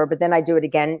November, but then I do it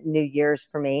again, New Year's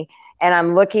for me. And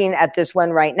I'm looking at this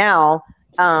one right now.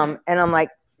 And I'm like,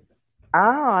 oh,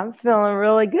 I'm feeling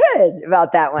really good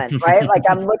about that one, right? Like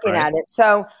I'm looking at it.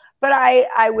 So, but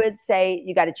I would say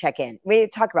you got to check in. We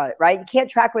talk about it, right? You can't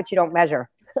track what you don't measure.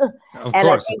 Of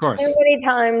course. Too many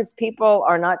times people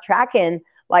are not tracking,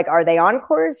 like, are they on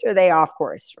course or are they off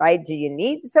course, right? Do you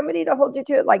need somebody to hold you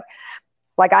to it? Like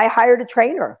I hired a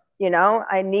trainer,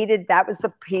 that was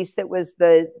the piece that was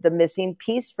the missing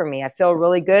piece for me. I feel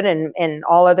really good in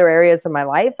all other areas of my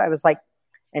life. I was like,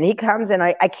 and he comes, and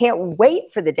I can't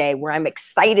wait for the day where I'm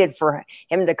excited for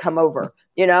him to come over,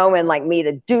 and like me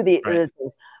to do the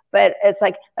things. But it's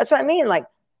like, that's what I mean. Like,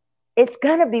 it's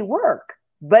going to be work,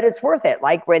 but it's worth it.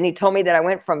 Like when he told me that I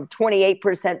went from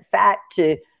 28% fat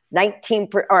to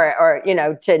 19 to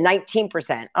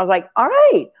 19%, I was like, all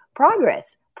right,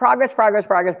 progress.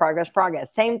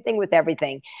 Same thing with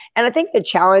everything. And I think the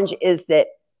challenge is that,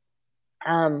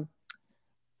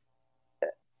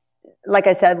 like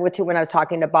I said, when I was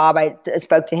talking to Bob, I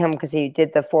spoke to him because he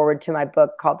did the foreword to my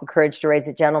book called The Courage to Raise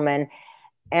a Gentleman.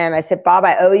 And I said, Bob,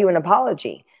 I owe you an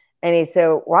apology. And he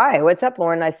said, why? What's up,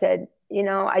 Lauren? I said,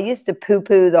 I used to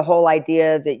poo-poo the whole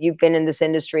idea that you've been in this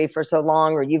industry for so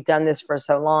long, or you've done this for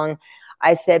so long.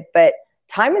 I said, but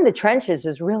time in the trenches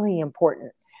is really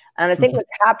important. And I think what's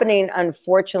happening,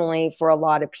 unfortunately, for a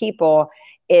lot of people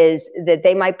is that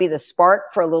they might be the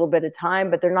spark for a little bit of time,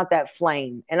 but they're not that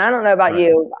flame. And I don't know about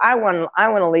you. I want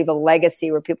to leave a legacy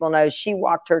where people know she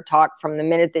walked her talk from the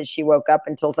minute that she woke up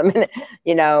until the minute,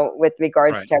 with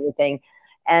regards to everything.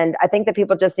 And I think that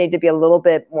people just need to be a little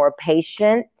bit more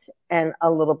patient and a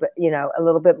little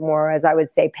bit more, as I would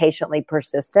say, patiently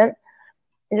persistent,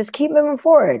 and just keep moving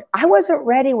forward. I wasn't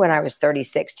ready when I was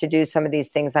 36 to do some of these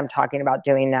things I'm talking about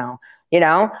doing now.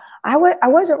 I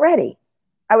wasn't ready.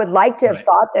 I would like to have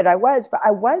thought that I was, but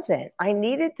I wasn't. I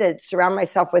needed to surround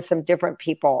myself with some different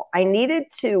people. I needed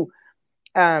to,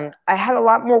 I had a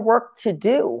lot more work to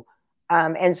do.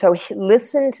 And so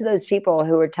listen to those people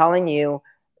who are telling you,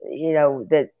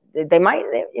 that you might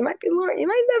have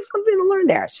something to learn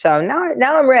there. So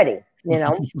now I'm ready,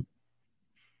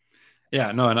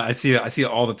 Yeah, no, and I see it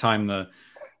all the time.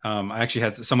 I actually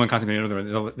had someone contact me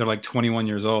earlier. They're like 21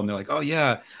 years old, and they're like, "Oh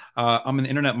yeah, I'm an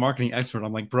internet marketing expert."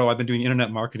 I'm like, "Bro, I've been doing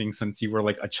internet marketing since you were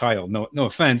like a child. No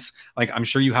offense. Like, I'm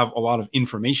sure you have a lot of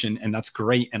information, and that's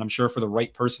great. And I'm sure for the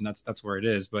right person, that's where it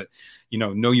is. But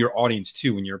know your audience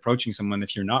too. When you're approaching someone,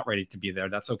 if you're not ready to be there,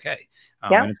 that's okay.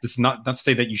 And it's not to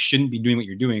say that you shouldn't be doing what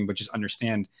you're doing, but just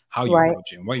understand how you're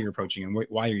approaching, what you're approaching, and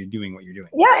why are you doing what you're doing.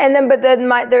 Yeah, and then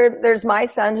there's my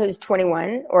son who's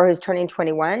 21 or who's turning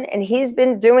 21, and he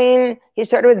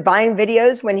started with Vine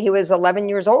videos when he was 11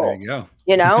 years old. There you go.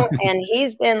 And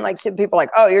he's been like, some people are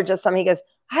like, oh, you're just some. He goes,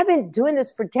 I've been doing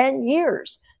this for 10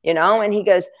 years, and he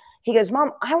goes,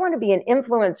 Mom, I want to be an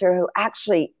influencer who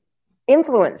actually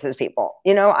influences people.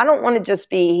 I don't want to just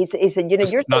be, he said,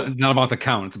 you're not about the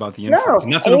count. It's about the influence.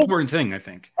 And that's an important thing, I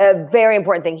think. A very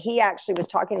important thing. He actually was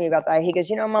talking to me about that. He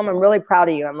goes, Mom, I'm really proud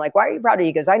of you. I'm like, why are you proud of you?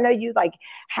 He goes, I know you like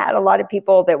had a lot of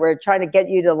people that were trying to get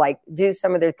you to like do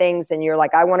some of their things. And you're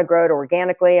like, I want to grow it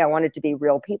organically. I want it to be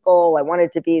real people. I want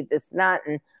it to be this and that.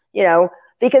 And,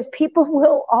 because people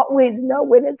will always know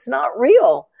when it's not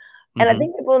real. And I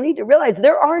think people need to realize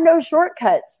there are no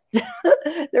shortcuts.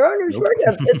 There are no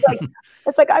shortcuts.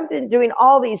 It's like I've been doing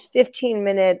all these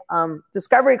 15-minute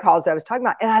discovery calls that I was talking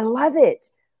about, and I love it,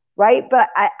 right? But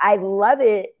I love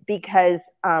it because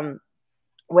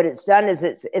what it's done is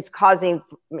it's causing,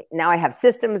 now I have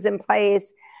systems in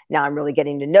place. Now I'm really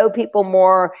getting to know people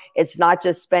more. It's not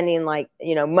just spending like,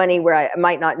 money where I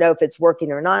might not know if it's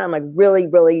working or not. I'm like really,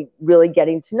 really, really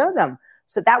getting to know them.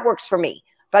 So that works for me.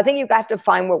 But I think you have to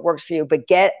find what works for you, but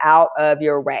get out of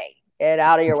your way. Get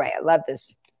out of your way. I love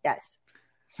this. Yes.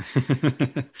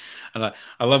 I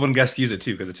love when guests use it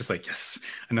too, because it's just like, yes,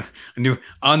 I knew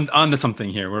on to something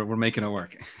here. We're making it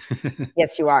work.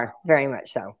 Yes, you are. Very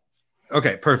much so.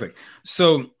 Okay, perfect.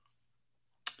 So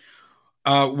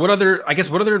what other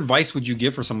advice would you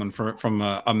give for someone from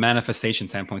a manifestation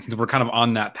standpoint? Since we're kind of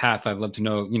on that path, I'd love to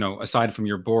know, aside from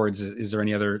your boards, is there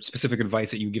any other specific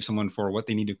advice that you give someone for what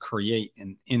they need to create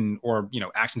or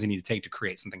actions they need to take to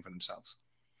create something for themselves?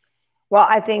 Well,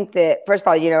 I think that, first of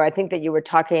all, I think that you were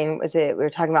talking, we were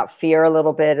talking about fear a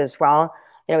little bit as well.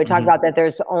 We talked about that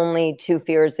there's only two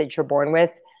fears that you're born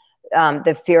with,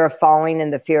 the fear of falling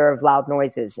and the fear of loud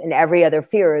noises. And every other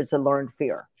fear is a learned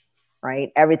fear.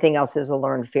 Right? Everything else is a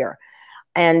learned fear.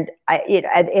 And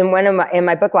in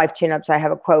my book, Life Tune-Ups, I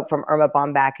have a quote from Erma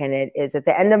Bombeck, and it is, at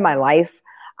the end of my life,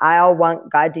 I'll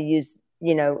want God to use,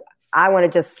 I want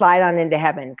to just slide on into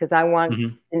heaven because I want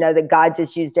to know that God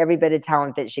just used every bit of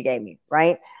talent that she gave me.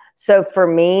 Right. So for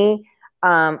me,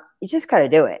 you just got to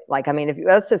do it. Like,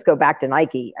 let's just go back to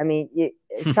Nike.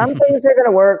 Some things are going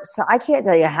to work. So I can't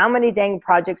tell you how many dang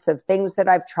projects of things that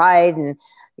I've tried and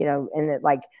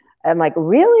I'm like,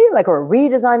 really? Like, or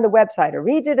redesign the website, or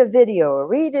redid a video, or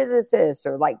redid this,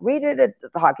 or like redid a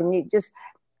talk. And you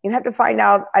have to find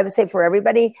out, I would say for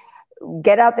everybody,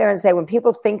 get out there and say, when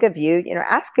people think of you,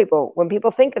 ask people, when people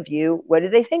think of you, what do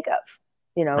they think of?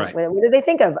 Right. What do they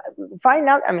think of? Find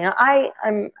out. I'm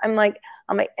like,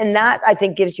 and that I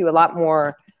think gives you a lot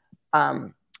more,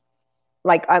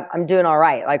 like I'm doing all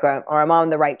right, like, or I'm on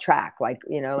the right track,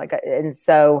 and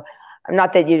so,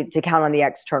 not that you to count on the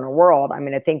external world.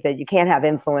 I think that you can't have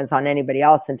influence on anybody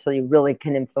else until you really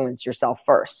can influence yourself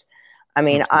first. I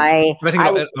think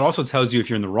it also tells you if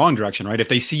you're in the wrong direction, right? If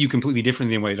they see you completely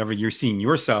differently than whatever you're seeing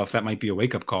yourself, that might be a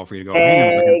wake up call for you to go.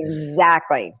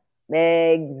 Exactly.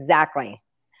 But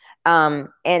like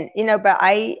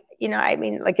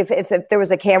if there was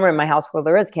a camera in my house, well,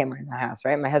 there is a camera in the house,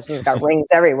 right? My husband's got rings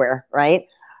everywhere, right?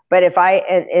 But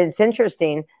it's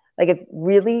interesting. Like, if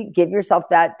really give yourself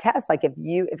that test, like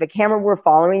if a camera were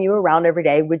following you around every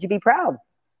day, would you be proud?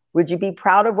 Would you be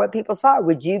proud of what people saw?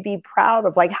 Would you be proud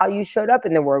of like how you showed up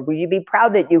in the world? Would you be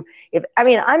proud that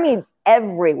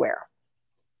everywhere?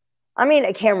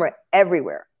 A camera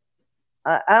everywhere.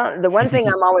 The one thing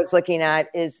I'm always looking at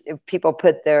is if people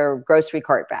put their grocery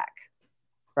cart back,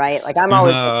 right? Like I'm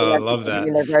always looking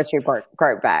at their grocery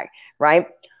cart back, right?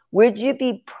 Would you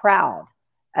be proud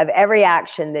of every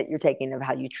action that you're taking, of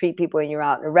how you treat people when you're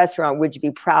out in a restaurant? Would you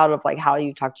be proud of like how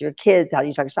you talk to your kids, how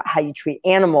you talk about how you treat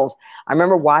animals? I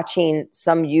remember watching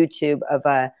some YouTube of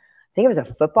I think it was a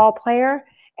football player,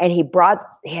 and he had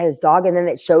his dog, and then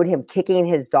it showed him kicking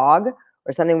his dog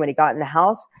or something when he got in the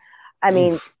house.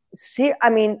 You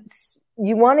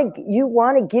want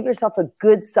to give yourself a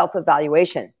good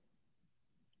self-evaluation,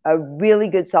 a really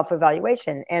good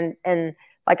self-evaluation. And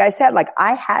like I said, like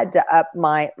I had to up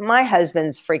my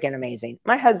husband's freaking amazing.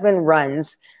 My husband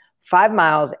runs 5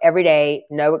 miles every day,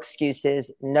 no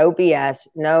excuses, no BS,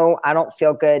 no, I don't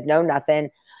feel good, no nothing.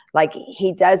 Like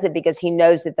he does it because he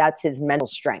knows that that's his mental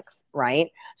strength, right?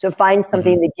 So find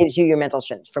something that gives you your mental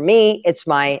strength. For me, it's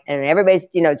and everybody's,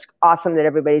 it's awesome that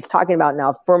everybody's talking about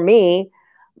now. For me,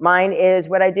 mine is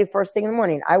what I do first thing in the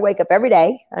morning. I wake up every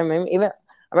day. I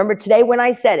remember today when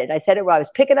I said it while I was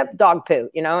picking up dog poo,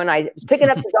 and I was picking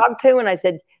up the dog poo, and I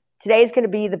said, today's going to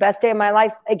be the best day of my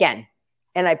life again.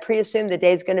 And I pre-assume the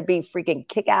day's going to be freaking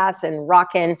kick-ass and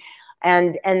rocking.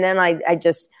 And then I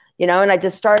just, and I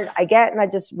just I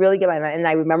just really get and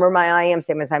I remember my I am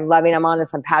statements. I'm loving, I'm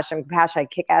honest, I'm passionate, I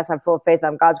kick ass, I'm full of faith,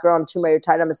 I'm God's girl, I'm too married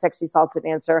tight, I'm a sexy salsa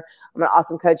dancer, I'm an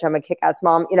awesome coach, I'm a kick-ass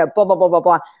mom, blah, blah, blah, blah,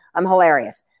 blah. I'm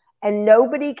hilarious. And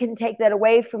nobody can take that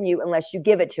away from you unless you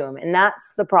give it to them. And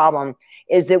that's the problem,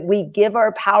 is that we give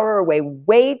our power away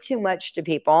way too much to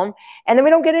people. And then we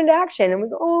don't get into action. And we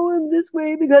go, oh, I'm this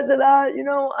way because of that.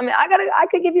 I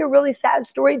could give you a really sad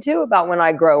story too about when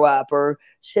I grow up, or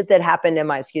shit that happened in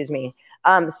my,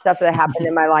 stuff that happened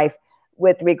in my life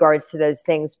with regards to those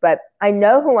things. But I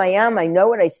know who I am. I know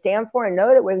what I stand for. I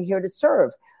know that we're here to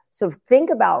serve. So think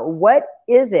about, what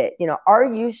is it? Are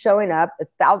you showing up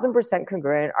 1,000%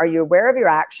 congruent? Are you aware of your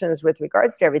actions with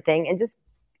regards to everything? And just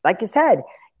like you said,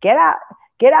 get out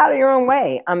of your own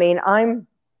way. I mean,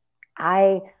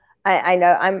 I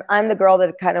know I'm the girl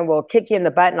that kind of will kick you in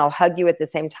the butt and I'll hug you at the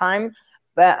same time,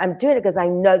 but I'm doing it because I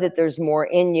know that there's more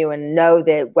in you and know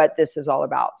that what this is all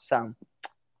about. So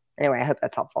anyway, I hope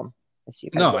that's helpful.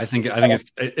 No, I think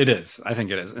it is. I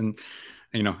think it is. And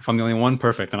you know, if I'm the only one,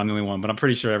 perfect, then I'm the only one. But I'm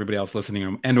pretty sure everybody else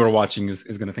listening and or watching is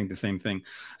going to think the same thing.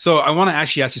 So I want to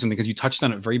actually ask you something because you touched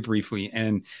on it very briefly.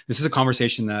 And this is a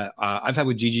conversation that I've had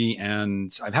with Gigi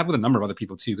and I've had with a number of other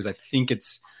people too, because I think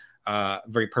it's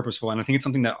very purposeful. And I think it's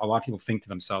something that a lot of people think to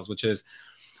themselves, which is,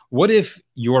 what if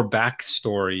your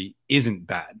backstory isn't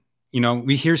bad? You know,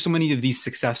 we hear so many of these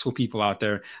successful people out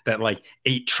there that like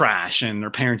ate trash and their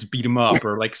parents beat them up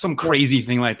or like some crazy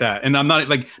thing like that. And I'm not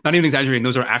even exaggerating.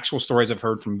 Those are actual stories I've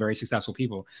heard from very successful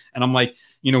people. And I'm like,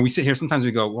 you know, we sit here, sometimes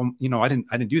we go, well, you know, I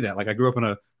didn't do that. Like I grew up in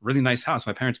a really nice house.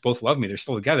 My parents both love me. They're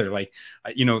still together. Like,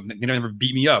 you know, they never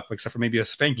beat me up except for maybe a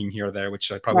spanking here or there,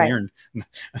 which I probably earned.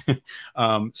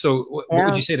 So what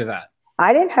would you say to that?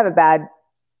 I didn't have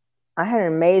I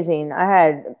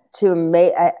had two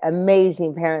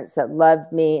amazing parents that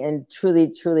loved me and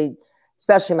truly, truly,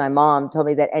 especially my mom told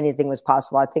me that anything was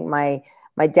possible. I think my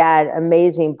dad,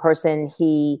 amazing person.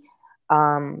 He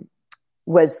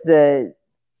was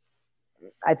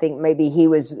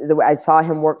I saw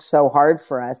him work so hard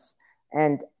for us,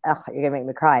 and you're gonna make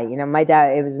me cry. You know, my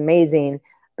dad, it was amazing,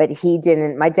 but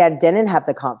my dad didn't have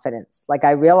the confidence. Like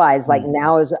I realized like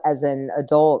now as an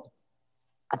adult,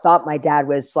 I thought my dad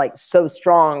was like so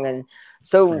strong and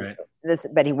so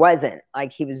but he wasn't.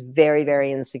 Like he was very,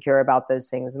 very insecure about those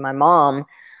things. And my mom,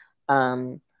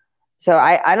 so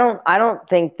I don't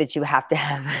think that you have to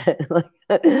have like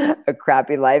a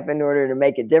crappy life in order to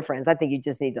make a difference. I think you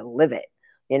just need to live it.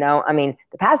 You know, I mean,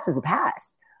 the past is the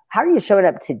past. How are you showing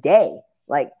up today?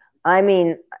 Like, I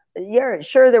mean, you're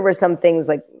sure there were some things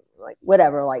like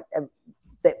whatever, like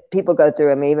that people go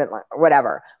through. I mean, even like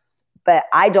whatever. But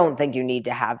I don't think you need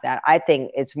to have that. I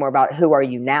think it's more about who are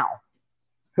you now?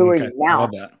 Who are you now?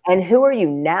 And who are you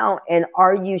now? And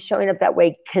are you showing up that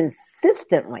way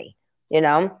consistently? You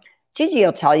know, Gigi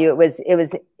will tell you it was,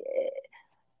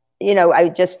 you know, I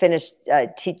just finished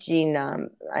teaching.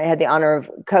 I had the honor of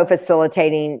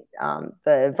co-facilitating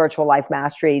the virtual life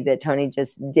mastery that Tony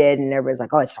just did. And everybody's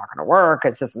like, oh, it's not going to work.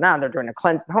 It's this and that. They're doing a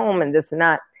cleanse at home and this and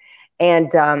that.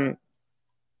 And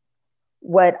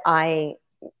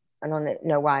I don't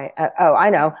know why.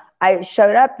 I know. I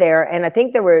showed up there and I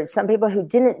think there were some people who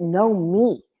didn't know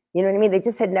me. You know what I mean? They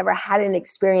just had never had an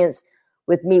experience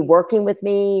with me working with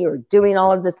me or doing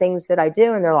all of the things that I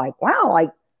do. And they're like, wow, like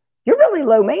you're really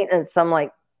low maintenance. I'm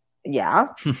like, yeah.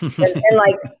 and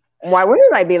like, why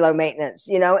wouldn't I be low maintenance?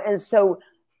 You know? And so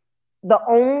the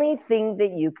only thing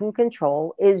that you can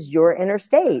control is your inner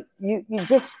state. You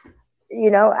just,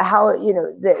 you know, how, you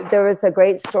know, there was a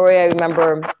great story. I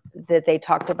remember that they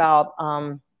talked about,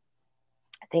 I'm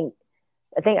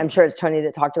sure it's Tony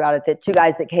that talked about it, that two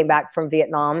guys that came back from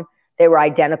Vietnam, they were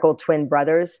identical twin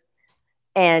brothers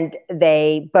and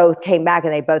they both came back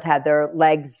and they both had their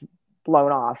legs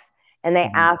blown off. And they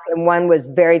asked, and one was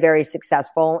very, very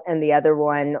successful. And the other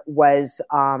one was,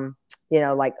 you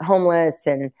know, like homeless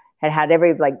and had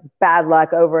every like bad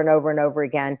luck over and over and over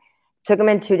again. Took them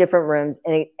in two different rooms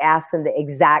and asked them the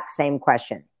exact same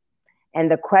question. And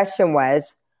the question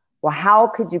was, well, how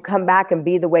could you come back and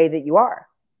be the way that you are?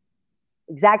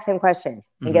 Exact same question.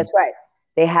 And guess what?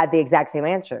 They had the exact same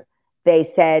answer. They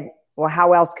said, well,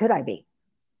 how else could I be?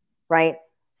 Right?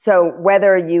 So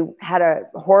whether you had a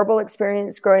horrible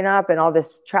experience growing up and all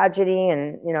this tragedy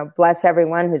and, you know, bless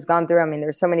everyone who's gone through. I mean,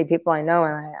 there's so many people I know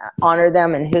and I honor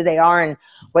them and who they are and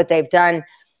what they've done,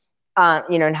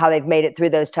 you know, and how they've made it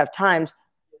through those tough times.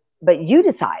 But you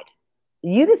decide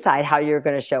how you're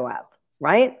going to show up.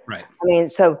 Right. I mean,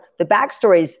 so the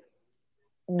backstory is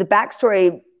the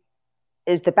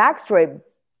backstory,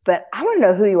 but I want to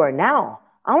know who you are now.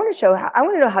 I want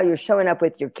to know how you're showing up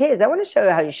with your kids. I want to show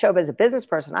you how you show up as a business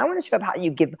person. I want to show up how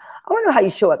you give. I want to know how you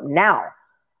show up now.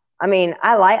 I mean,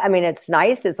 it's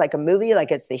nice. It's like a movie, like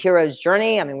it's the hero's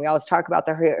journey. I mean, we always talk about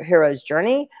the hero's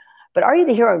journey, but are you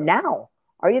the hero now?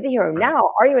 Are you the hero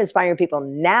now? Are you inspiring people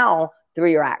now through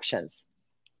your actions?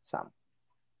 So.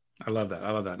 I love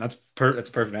that. That's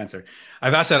a perfect answer.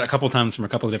 I've asked that a couple of times from a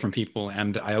couple of different people,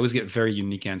 and I always get very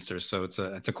unique answers. So it's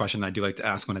a question I do like to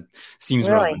ask when it seems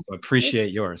relevant. So I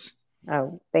appreciate yours.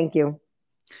 Oh, thank you.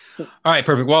 All right,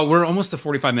 perfect. Well, we're almost to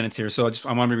 45 minutes here, so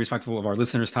I want to be respectful of our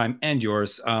listeners' time and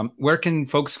yours. Where can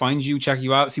folks find you, check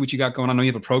you out, see what you got going on? I know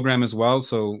you have a program as well.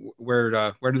 So where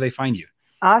do they find you?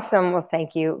 Awesome. Well,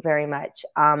 thank you very much.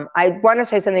 I want to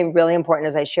say something really important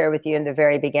as I shared with you in the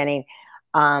very beginning.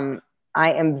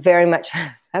 I am very much,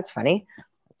 that's funny.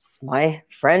 It's my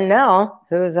friend now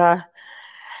who's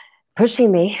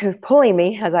pushing me, pulling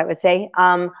me, as I would say.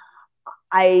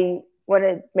 I want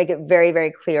to make it very,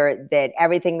 very clear that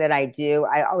everything that I do,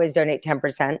 I always donate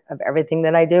 10% of everything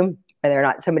that I do, whether or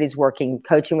not somebody's working,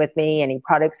 coaching with me, any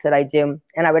products that I do.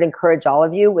 And I would encourage all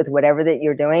of you with whatever that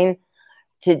you're doing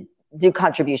to do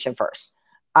contribution first.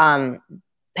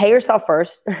 Pay yourself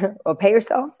first, or pay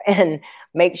yourself, and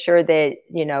make sure that,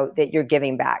 that you're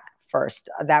giving back first.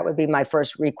 That would be my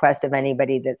first request of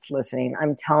anybody that's listening.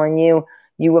 I'm telling you,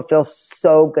 you will feel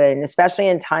so good. And especially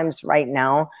in times right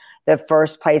now, the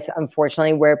first place,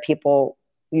 unfortunately, where people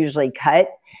usually cut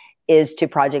is to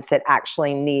projects that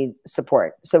actually need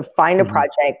support. So find a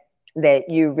project that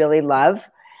you really love,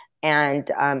 and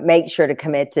make sure to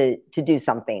commit to do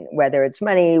something, whether it's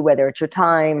money, whether it's your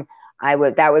time.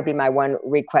 That would be my one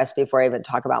request before I even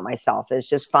talk about myself, is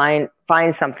just find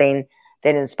something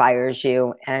that inspires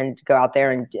you and go out there.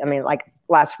 And I mean, like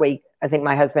last week, I think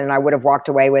my husband and I would have walked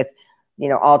away with,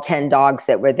 all 10 dogs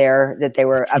that were there, that they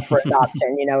were up for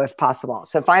adoption, if possible.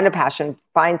 So find a passion,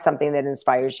 find something that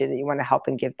inspires you, that you want to help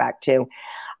and give back to.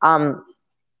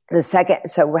 The second,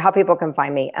 so how people can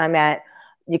find me,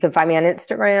 you can find me on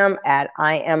Instagram at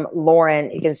I am Lauren.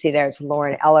 You can see there it's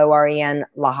Lauren, Loren,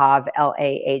 Lahav,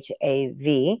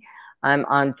 Lahav. I'm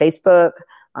on Facebook.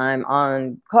 I'm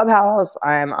on Clubhouse.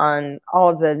 I'm on all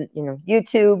of the,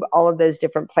 YouTube, all of those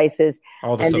different places.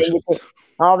 All the socials.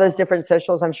 All those different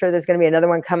socials. I'm sure there's going to be another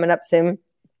one coming up soon.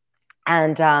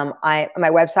 And my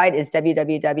website is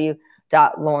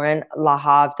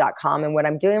www.laurenlahav.com. And what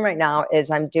I'm doing right now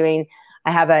is I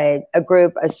have a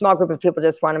small group of people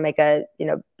just want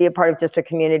to be a part of just a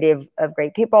community of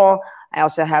great people. I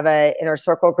also have an inner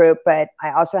circle group, but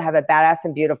I also have a Badass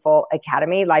and Beautiful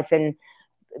Academy, Life and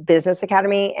Business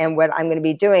Academy. And what I'm going to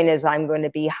be doing is I'm going to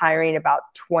be hiring about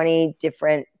 20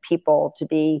 different people to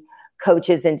be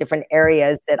coaches in different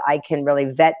areas that I can really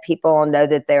vet people and know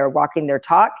that they're walking their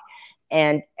talk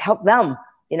and help them.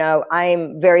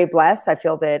 I'm very blessed. I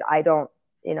feel that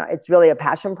it's really a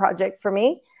passion project for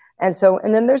me. And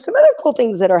then there's some other cool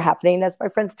things that are happening, as my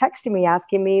friends texting me,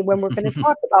 asking me when we're going to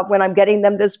talk about when I'm getting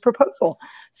them this proposal.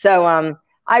 So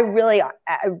I really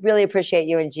appreciate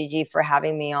you and Gigi for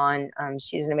having me on.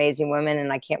 She's an amazing woman,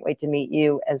 and I can't wait to meet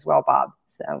you as well, Bob.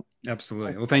 So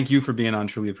absolutely. Well, thank you for being on.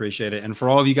 Truly appreciate it. And for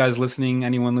all of you guys listening,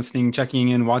 anyone listening, checking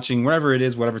in, watching, wherever it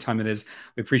is, whatever time it is,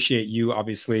 we appreciate you.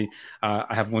 Obviously,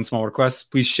 I have one small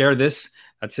request. Please share this.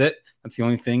 That's it. That's the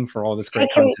only thing for all this great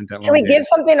content. Can we give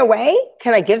something away?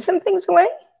 Can I give some things away?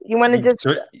 You want to just?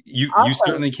 You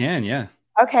certainly can. Yeah.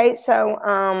 Okay. So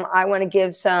I want to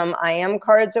give some I Am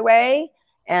cards away,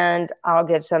 and I'll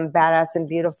give some Badass and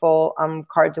Beautiful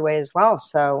cards away as well.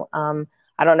 So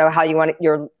I don't know how you want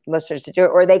your listeners to do it,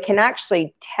 or they can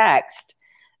actually text.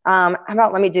 How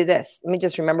about, let me do this. Let me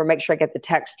just make sure I get the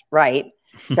text right.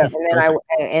 So, and then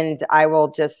I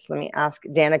will just, let me ask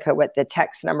Danica what the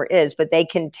text number is, but they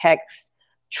can text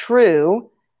true.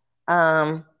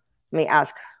 Let me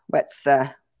ask what's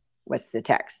the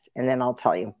text, and then I'll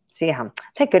tell you.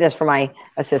 Thank goodness for my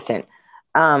assistant.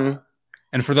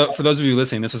 And for those of you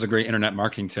listening, this is a great internet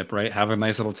marketing tip, right? Have a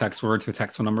nice little text word to a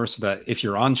text phone number, so that if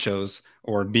you're on shows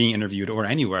or being interviewed or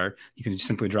anywhere, you can just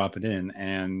simply drop it in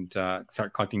and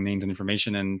start collecting names and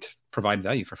information and provide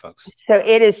value for folks. So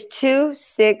it is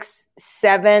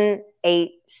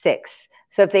 26786.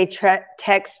 So if they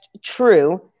text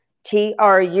TRUE,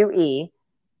 TRUE,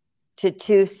 to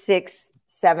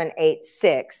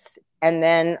 26786, and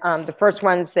then the first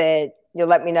ones that you'll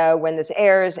let me know when this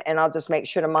airs, and I'll just make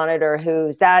sure to monitor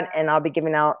who's that. And I'll be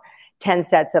giving out 10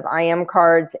 sets of I Am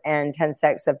cards and 10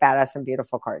 sets of Badass and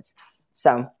Beautiful cards.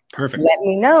 So perfect. Let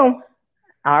me know.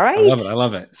 All right. I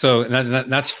love it. So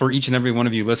that's for each and every one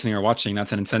of you listening or watching.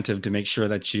 That's an incentive to make sure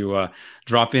that you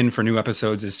drop in for new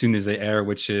episodes as soon as they air,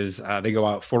 which is they go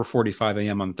out 4:45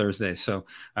 a.m. on Thursday. So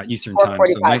Eastern time.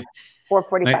 So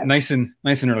 4:45. Nice and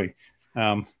early.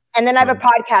 And then I have a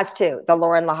podcast too, the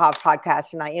Lauren Lahav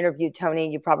podcast. And I interviewed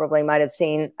Tony. You probably might have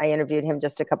seen, I interviewed him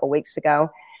just a couple weeks ago.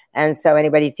 And so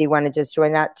anybody, if you want to just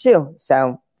join that too.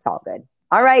 So it's all good.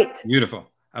 All right. Beautiful.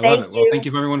 I love it. Well, thank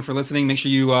you for everyone for listening. Make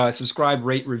sure you subscribe,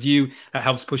 rate, review. That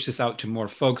helps push this out to more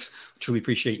folks. Truly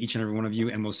appreciate each and every one of you.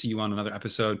 And we'll see you on another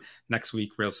episode next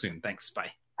week real soon. Thanks.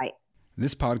 Bye. Bye.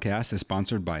 This podcast is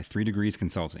sponsored by 3 Degrees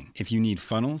Consulting. If you need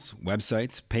funnels,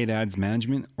 websites, paid ads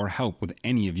management, or help with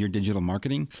any of your digital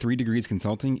marketing, 3 Degrees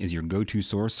Consulting is your go-to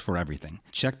source for everything.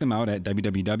 Check them out at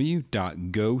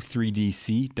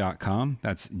www.go3dc.com.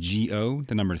 That's Go,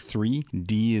 the number 3,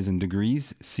 D is in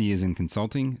degrees, C is in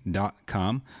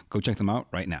consulting.com. Go check them out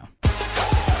right now.